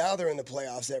in the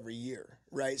playoffs every year,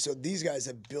 right? So these guys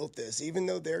have built this. Even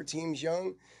though their team's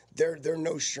young, they're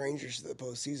no strangers to the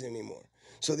postseason anymore.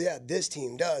 So, this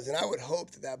team does. And I would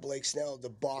hope that Blake Snell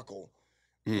debacle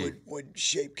would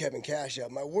shape Kevin Cash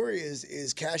up. My worry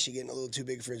is Cashy getting a little too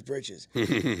big for his britches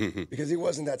because he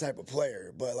wasn't that type of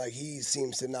player. But, he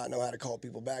seems to not know how to call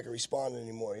people back and respond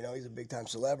anymore. He's a big-time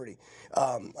celebrity.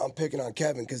 I'm picking on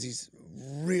Kevin because he's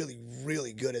really,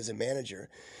 really good as a manager.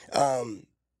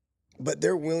 But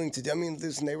they're willing to –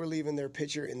 listen, they were leaving their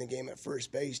pitcher in the game at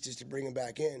first base just to bring him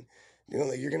back in.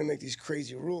 You're going to make these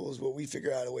crazy rules, but we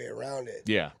figure out a way around it.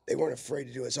 Yeah. They weren't afraid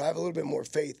to do it. So I have a little bit more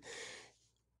faith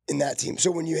in that team.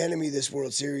 So when you handed me this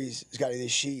World Series, Scotty,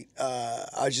 this sheet, I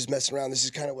was just messing around. This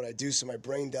is kind of what I do. So my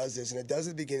brain does this, and it does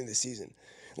at the beginning of the season.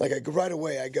 Right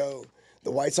away, I go,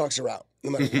 the White Sox are out, no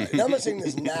matter what. And I'm not saying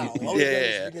this now.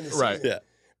 Right. Yeah.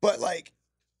 But,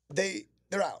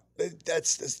 they're out.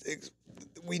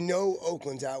 We know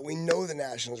Oakland's out. We know the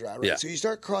Nationals are out, right? Yeah. So you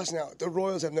start crossing out. The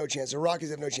Royals have no chance. The Rockies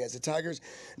have no chance. The Tigers,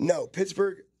 no.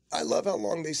 Pittsburgh, I love how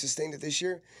long they sustained it this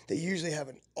year. They usually have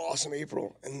an awesome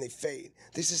April, and then they fade.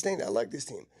 They sustained it. I like this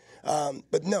team.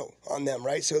 But no on them,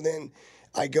 right? So then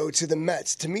I go to the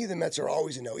Mets. To me, the Mets are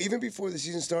always a no. Even before the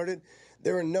season started,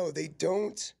 they're a no. They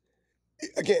don't.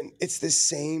 Again, it's the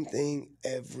same thing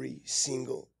every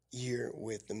single year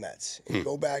with the Mets. You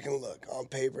go back and look. On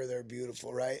paper, they're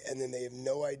beautiful, right? And then they have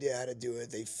no idea how to do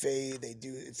it. They fade. They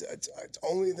do. It's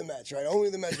only the Mets, right? Only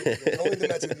the Mets. Only the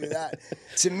Mets can do that.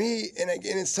 To me, and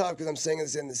again, it's tough because I'm saying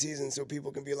this in the season, so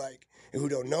people can be like, who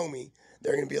don't know me,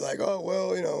 they're going to be like, oh,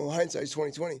 well, hindsight's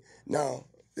 20/20. No.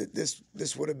 This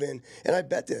would have been, and I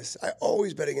bet this. I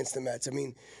always bet against the Mets.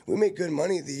 We made good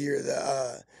money the year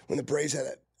when the Braves had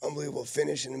that unbelievable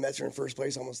finish, and the Mets are in first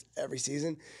place almost every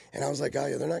season. And I was like, oh,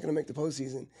 yeah, they're not going to make the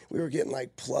postseason. We were getting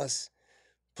plus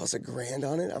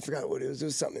 $1,000 on it. I forgot what it was. It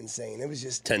was something insane. It was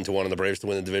just 10-1 on the Braves to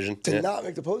win the division. Not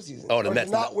make the postseason. Oh, the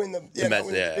Mets. Not win the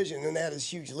division. And they had this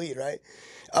huge lead, right?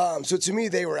 So to me,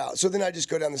 they were out. So then I just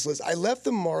go down this list. I left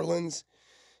the Marlins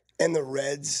and the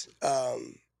Reds. Let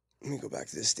me go back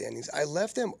to the standings. I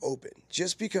left them open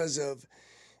just because of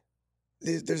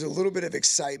there's a little bit of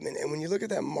excitement. And when you look at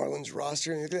that Marlins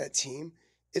roster and you look at that team,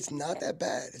 it's not that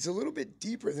bad. It's a little bit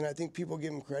deeper than I think people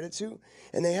give them credit to.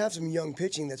 And they have some young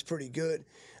pitching that's pretty good.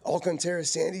 Alcantara,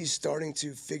 Sandy's starting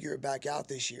to figure it back out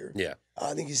this year. Yeah.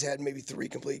 I think he's had maybe 3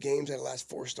 complete games out of the last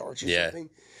 4 starts or something.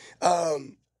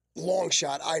 Long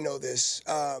shot, I know this.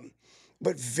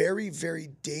 But very, very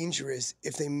dangerous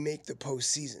if they make the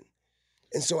postseason.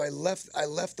 And so I left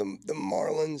them, the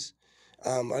Marlins.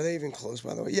 Are they even close,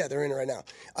 by the way? Yeah, they're in it right now.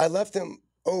 I left them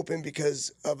open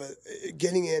because of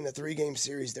getting in a 3-game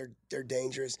series. They're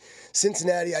dangerous.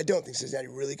 Cincinnati, I don't think Cincinnati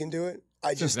really can do it.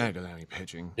 Cincinnati doesn't have any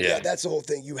pitching. Yeah, that's the whole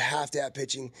thing. You have to have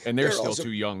pitching. And they're still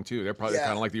too young, too. They're probably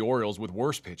kind of like the Orioles with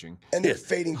worse pitching. And they're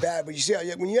fading bad. But you see,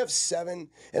 when you have 7,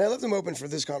 and I left them open for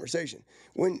this conversation,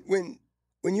 when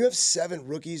you have 7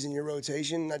 rookies in your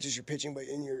rotation, not just your pitching, but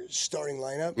in your starting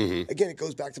lineup, again, it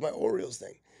goes back to my Orioles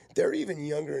thing. They're even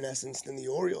younger in essence than the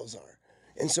Orioles are.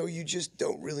 And so you just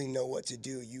don't really know what to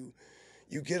do. You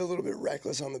get a little bit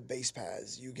reckless on the base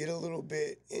paths. You get a little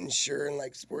bit unsure and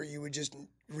where you would just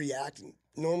react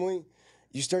normally,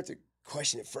 you start to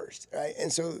question it first, right? And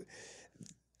so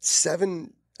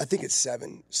 7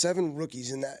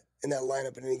 rookies in that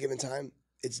lineup at any given time,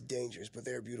 it's dangerous, but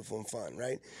they're beautiful and fun,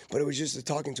 right? But it was just a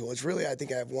talking tool. It's really, I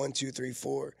think I have 1, 2, 3,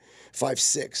 4, 5,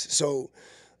 6. So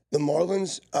the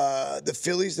Marlins, the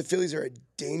Phillies are a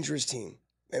dangerous team.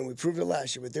 And we proved it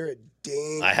last year, but they're a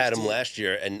dangerous I had them team. last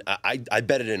year, and I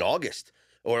bet it in August,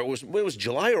 or it was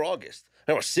July or August.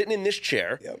 I was sitting in this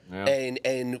chair,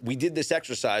 and we did this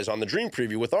exercise on the Dream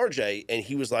Preview with RJ, and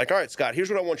he was like, all right, Scott, here's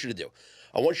what I want you to do.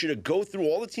 I want you to go through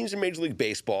all the teams in Major League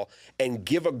Baseball and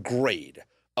give a grade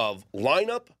of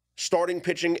lineup, starting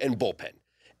pitching, and bullpen.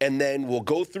 and then we'll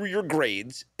go through your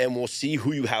grades, and we'll see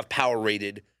who you have power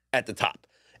rated at the top.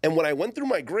 And when I went through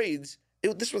my grades,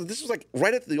 this was like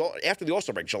right after the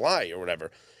All-Star break, July or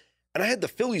whatever, and I had the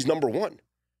Phillies number 1.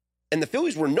 And the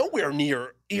Phillies were nowhere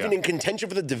near even in contention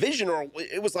for the division. Or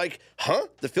it was like,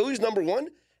 the Phillies number 1?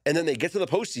 And then they get to the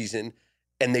postseason,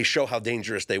 and they show how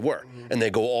dangerous they were. And they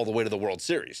go all the way to the World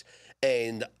Series.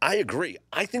 And I agree.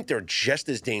 I think they're just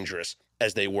as dangerous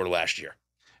as they were last year.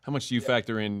 How much do you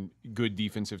factor in good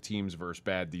defensive teams versus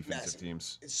bad defensive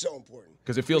teams? It's so important.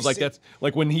 Because it feels like that's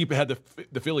like when he had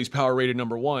the Phillies power rated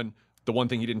number 1. The one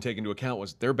thing he didn't take into account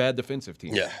was they're bad defensive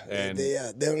teams. Yeah, and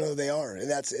they don't know they are,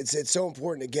 and it's so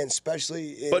important again,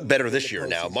 especially. But better this year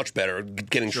now, much better.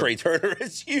 Getting Trey Turner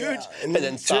is huge, and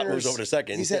then Stott moves over to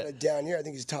second. He's had a down year. I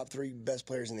think he's top 3 best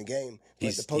players in the game.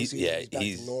 But the postseason, he's back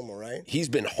to normal, right? He's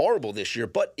been horrible this year,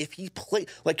 but if he play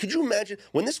could you imagine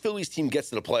when this Phillies team gets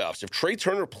to the playoffs? If Trey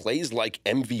Turner plays like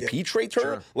MVP Trey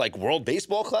Turner, like World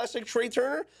Baseball Classic Trey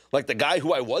Turner, like the guy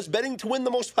who I was betting to win the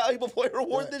Most Valuable Player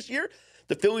award this year.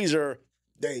 The Phillies are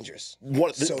dangerous.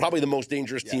 Probably the most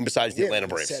dangerous team besides the Atlanta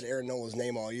Braves. Said Aaron Nola's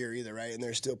name all year either, right? And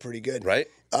they're still pretty good, right?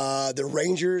 The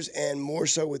Rangers, and more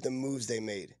so with the moves they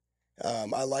made.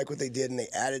 I like what they did, and they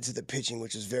added to the pitching,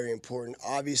 which is very important.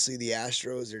 Obviously, the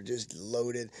Astros are just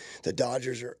loaded. The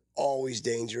Dodgers are always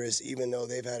dangerous, even though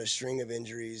they've had a string of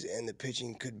injuries, and the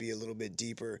pitching could be a little bit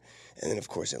deeper. And then, of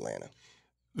course, Atlanta.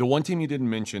 The one team you didn't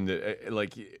mention that,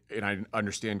 and I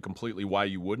understand completely why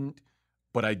you wouldn't,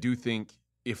 but I do think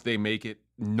if they make it,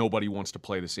 nobody wants to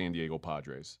play the San Diego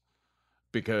Padres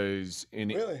because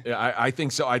I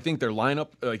think so. I think their lineup,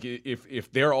 like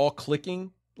if they're all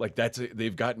clicking, like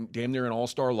they've gotten damn near an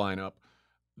all-star lineup.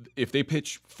 If they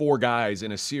pitch 4 guys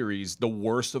in a series, the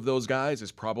worst of those guys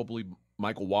is probably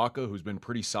Michael Wacha, who's been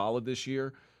pretty solid this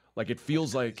year. Like it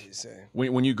feels like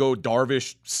when you go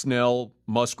Darvish, Snell,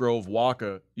 Musgrove,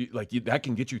 Wacha, that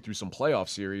can get you through some playoff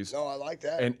series. No, I like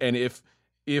that. And if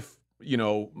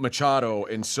Machado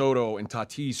and Soto and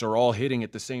Tatis are all hitting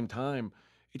at the same time,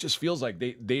 it just feels like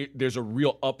there's a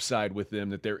real upside with them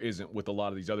that there isn't with a lot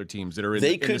of these other teams that are in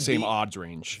the same odds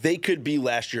range. They could be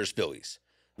last year's Phillies.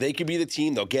 They could be the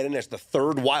team. They'll get in as the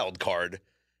 3rd wild card,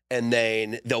 and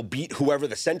then they'll beat whoever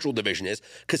the Central Division is.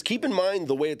 Because keep in mind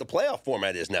the way that the playoff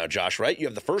format is now, Josh, right? You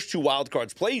have the first 2 wild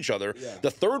cards play each other. Yeah.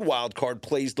 The 3rd wild card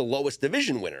plays the lowest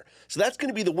division winner. So that's going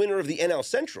to be the winner of the NL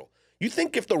Central. You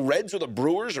think if the Reds or the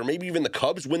Brewers or maybe even the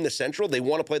Cubs win the Central, they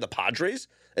want to play the Padres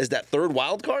as that 3rd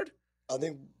wild card? I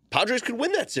think Padres could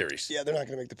win that series. Yeah, they're not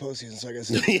going to make the postseason, so I guess.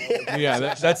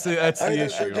 That's the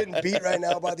issue. They're getting beat right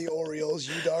now by the Orioles.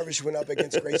 Darvish went up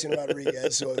against Grayson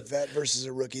Rodriguez, so a vet versus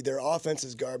a rookie. Their offense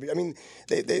is garbage. I mean,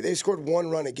 they scored 1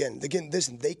 run again.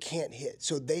 Listen, they can't hit,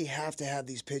 so they have to have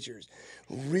these pitchers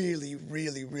really,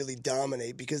 really, really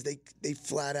dominate because they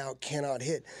flat out cannot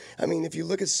hit. I mean, if you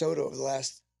look at Soto over the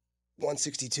last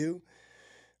 162,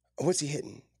 what's he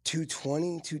hitting?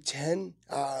 220, 210?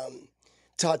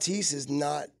 Tatis is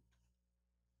not.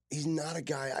 He's not a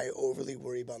guy I overly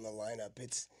worry about in the lineup.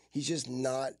 He's just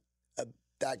not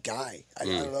that guy. I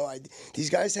don't know. These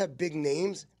guys have big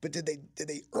names, but did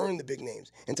they earn the big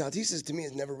names? And Tatis, to me,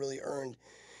 has never really earned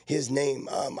his name.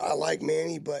 I like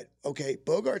Manny, but okay,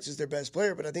 Bogarts is their best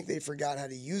player, but I think they forgot how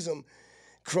to use him.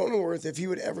 Cronenworth, if he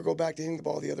would ever go back to hitting the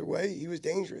ball the other way, he was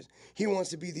dangerous. He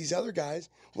wants to be these other guys.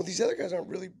 Well, these other guys aren't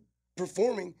really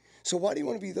performing, so why do you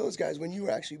want to be those guys when you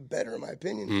were actually better, in my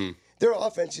opinion? Their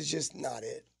offense is just not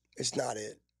it. It's not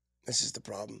it. That's just the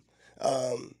problem.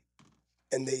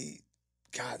 And they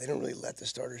don't really let the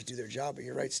starters do their job. But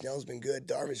you're right, Snell's been good.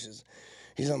 Darvish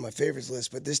he's on my favorites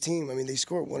list. But this team, I mean, they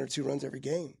score 1 or 2 runs every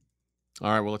game. All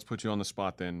right, well, let's put you on the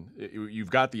spot then. You've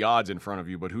got the odds in front of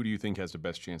you, but who do you think has the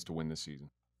best chance to win this season?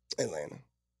 Atlanta.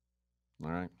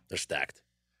 All right. They're stacked.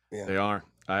 Yeah. They are.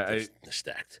 They're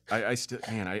stacked. I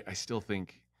still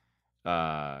think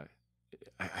I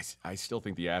still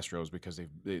think the Astros because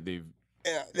they've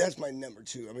Yeah, that's my number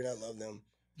 2. I mean, I love them.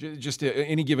 Just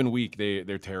any given week,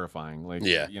 they're terrifying.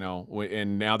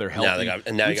 And now they're healthy. You got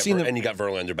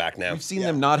Verlander back now. We've seen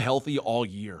them not healthy all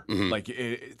year. Like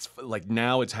it's like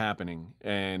now it's happening,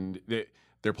 and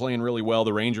they're playing really well.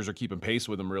 The Rangers are keeping pace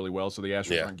with them really well, so the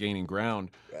Astros aren't gaining ground.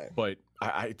 Right. But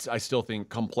I still think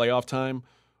come playoff time,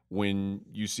 when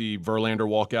you see Verlander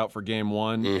walk out for Game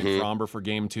 1 and Fromber for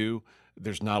Game 2.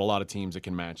 There's not a lot of teams that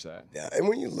can match that. Yeah, and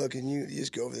when you look, and you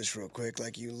just go over this real quick,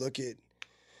 like you look at,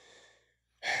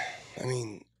 I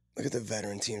mean, Look at the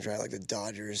veteran teams, right? Like the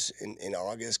Dodgers in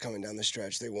August coming down the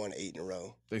stretch, they won 8 in a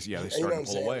row. They And you know started what to I'm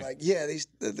pull saying? away. Like, yeah,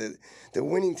 the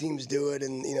winning teams do it,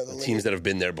 and the Teams that have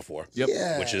been there before. Yep.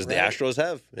 yeah, Which is right? the Astros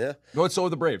have. Yeah. No, so are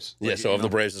the Braves. Yeah, so of the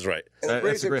Braves is right. And the That's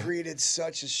Braves a have great- created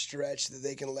such a stretch that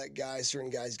they can let certain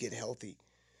guys get healthy.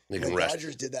 They The can rest.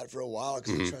 Dodgers did that for a while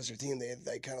because they trust their team.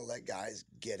 They kind of let guys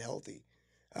get healthy.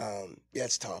 Yeah,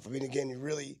 it's tough. I mean, again,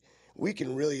 we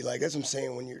can really like that's what I'm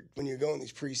saying. When you're going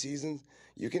these preseasons,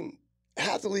 you can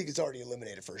half the league is already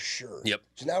eliminated for sure. Yep.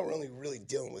 So now we're only really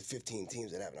dealing with 15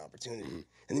 teams that have an opportunity,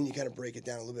 and then you kind of break it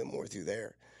down a little bit more through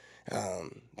there.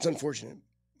 It's unfortunate,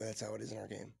 but that's how it is in our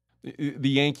game. The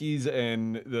Yankees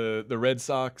and the Red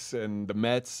Sox and the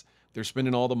Mets, they're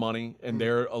spending all the money and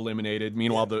they're eliminated.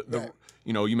 Meanwhile, right.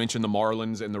 you mentioned the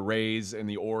Marlins and the Rays and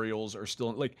the Orioles are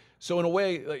still so in a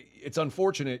way, like, it's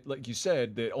unfortunate, like you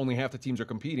said, that only half the teams are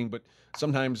competing, but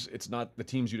sometimes it's not the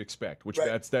teams you'd expect, which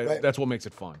Right, that's what makes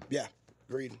it fun. Yeah,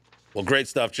 agreed. Well, great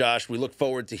stuff, Josh. We look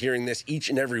forward to hearing this each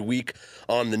and every week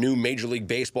on the new Major League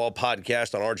Baseball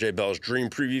podcast on RJ Bell's Dream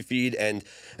Preview feed. And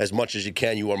as much as you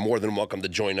can, you are more than welcome to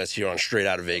join us here on Straight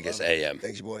Out of Vegas AM.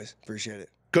 Thanks, you boys. Appreciate it.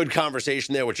 Good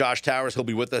conversation there with Josh Towers. He'll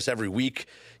be with us every week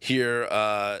here.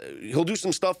 He'll do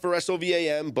some stuff for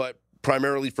SOVAM, but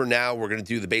primarily for now, we're going to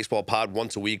do the baseball pod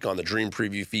once a week on the Dream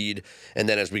Preview feed. And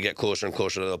then as we get closer and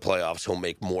closer to the playoffs, he'll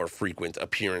make more frequent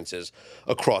appearances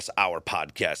across our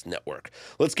podcast network.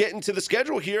 Let's get into the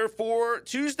schedule here for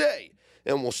Tuesday.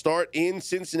 And we'll start in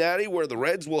Cincinnati, where the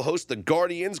Reds will host the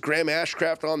Guardians. Graham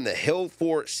Ashcraft on the hill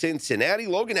for Cincinnati.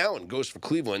 Logan Allen goes for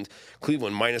Cleveland.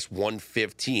 Cleveland minus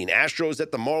 115. Astros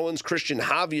at the Marlins. Christian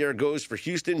Javier goes for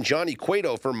Houston. Johnny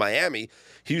Cueto for Miami.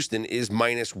 Houston is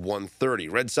minus 130.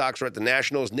 Red Sox are at the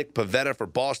Nationals. Nick Pivetta for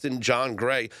Boston.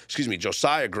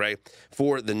 Josiah Gray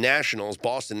for the Nationals.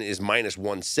 Boston is minus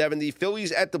 170.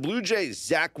 Phillies at the Blue Jays.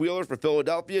 Zach Wheeler for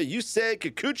Philadelphia. Yusei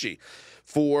Kikuchi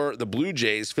for the Blue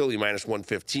Jays, Philly minus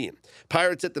 115.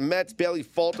 Pirates at the Mets, Bailey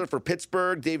Falter for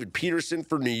Pittsburgh, David Peterson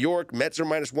for New York, Mets are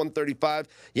minus 135.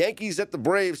 Yankees at the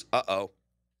Braves,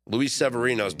 Luis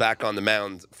Severino's back on the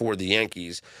mound for the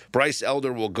Yankees. Bryce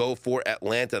Elder will go for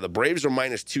Atlanta. The Braves are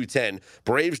minus 210.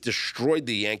 Braves destroyed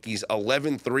the Yankees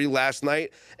 11-3 last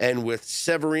night, and with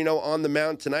Severino on the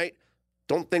mound tonight,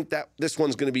 don't think that this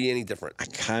one's going to be any different. I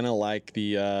kind of like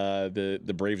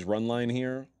the Braves run line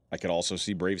here. I could also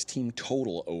see Braves team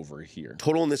total over here.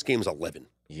 Total in this game is 11.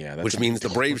 Yeah, that's which means the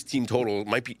Braves team total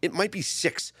might be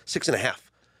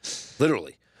 6.5,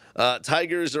 literally.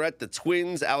 Tigers are at the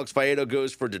Twins. Alex Faedo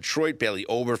goes for Detroit. Bailey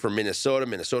Ober for Minnesota.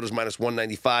 Minnesota's minus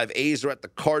 195. A's are at the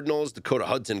Cardinals. Dakota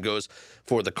Hudson goes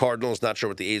for the Cardinals. Not sure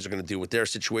what the A's are going to do with their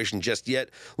situation just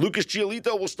yet. Lucas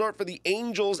Giolito will start for the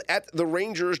Angels at the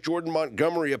Rangers. Jordan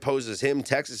Montgomery opposes him.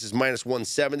 Texas is minus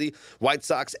 170. White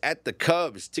Sox at the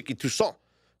Cubs. Tiki Toussaint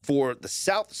for the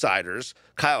Southsiders.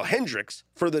 Kyle Hendricks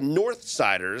for the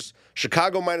Northsiders.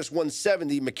 Chicago minus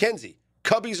 170. McKenzie.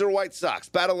 Cubbies or White Sox?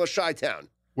 Battle of Chi-Town.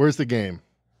 Where's the game?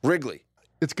 Wrigley.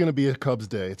 It's going to be a Cubs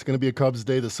day. It's going to be a Cubs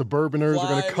day. The Suburbaners are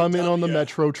going to come in on the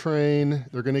Metro train.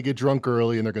 They're going to get drunk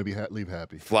early, and they're going to be leave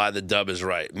happy. Fly the dub is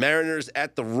right. Mariners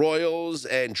at the Royals,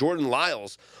 and Jordan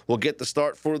Lyles will get the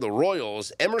start for the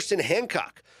Royals. Emerson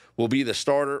Hancock will be the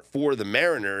starter for the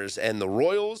Mariners, and the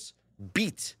Royals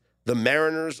beat the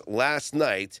Mariners last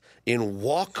night in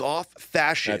walk-off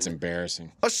fashion. That's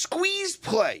embarrassing. A squeeze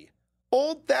play.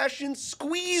 Old-fashioned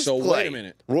squeeze play. So wait a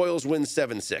minute. Royals win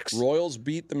 7-6. Royals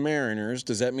beat the Mariners.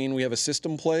 Does that mean we have a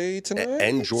system play tonight?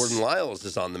 And Jordan Lyles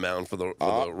is on the mound for the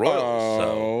Royals.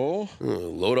 So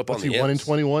load up What's on he the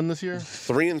 1-21 this year?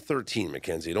 3-13,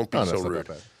 McKenzie. Don't be Oh, no, so it's not rude.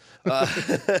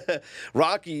 that bad.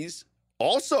 Rockies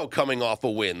also coming off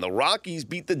a win. The Rockies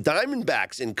beat the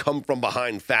Diamondbacks in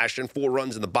come-from-behind fashion. 4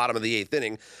 runs in the bottom of the 8th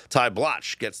inning. Ty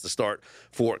Blotch gets the start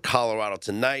for Colorado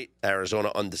tonight.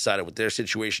 Arizona undecided with their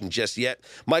situation just yet.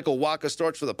 Michael Wacha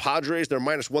starts for the Padres. They're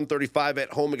minus 135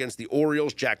 at home against the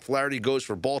Orioles. Jack Flaherty goes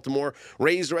for Baltimore.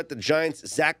 Rays are at the Giants.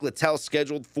 Zach Littell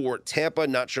scheduled for Tampa.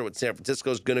 Not sure what San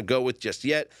Francisco's going to go with just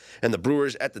yet. And the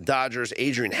Brewers at the Dodgers.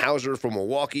 Adrian Hauser from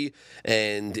Milwaukee.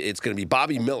 And it's going to be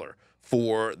Bobby Miller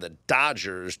for the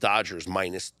Dodgers. Dodgers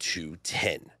minus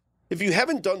 210. If you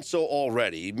haven't done so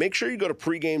already, make sure you go to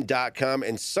pregame.com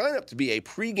and sign up to be a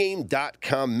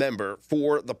pregame.com member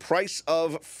for the price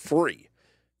of free.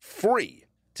 Free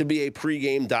to be a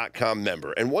pregame.com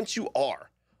member. And once you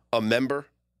are a member,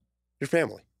 you're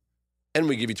family. and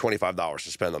we give you $25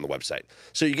 to spend on the website.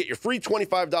 So you get your free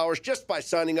 $25 just by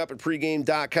signing up at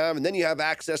pregame.com, and then you have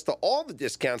access to all the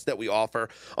discounts that we offer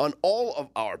on all of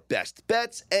our best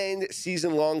bets and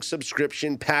season-long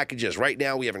subscription packages. Right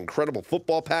now, we have incredible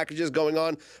football packages going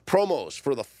on, promos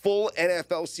for the full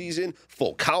NFL season,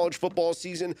 full college football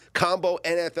season, combo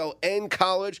NFL and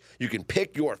college. You can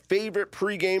pick your favorite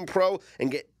pregame pro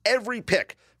and get every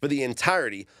pick for the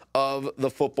entirety of the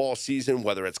football season,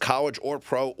 whether it's college or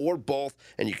pro or both,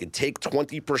 and you can take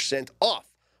 20% off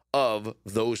of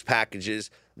those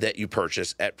packages that you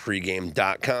purchase at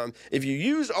pregame.com. If you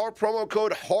use our promo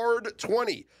code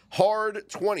HARD20,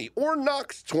 HARD20, or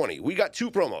KNOX20, we got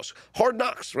two promos. Hard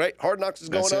Knocks, right? Hard Knocks is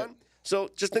going on. So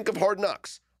just think of Hard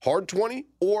Knocks, HARD20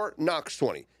 or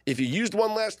KNOX20. If you used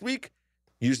one last week,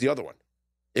 use the other one.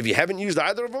 If you haven't used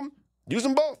either of them, use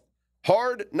them both.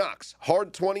 Hard Knocks,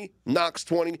 HARD20,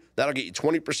 KNOX20. That'll get you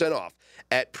 20% off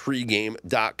at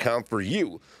pregame.com for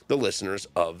you, the listeners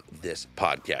of this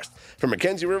podcast. For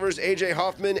Mackenzie Rivers, AJ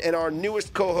Hoffman, and our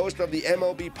newest co-host of the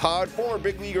MLB Pod, former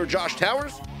big leaguer Josh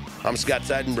Towers, I'm Scott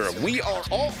Seidenberg. We are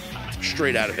all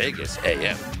straight out of Vegas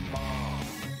AM.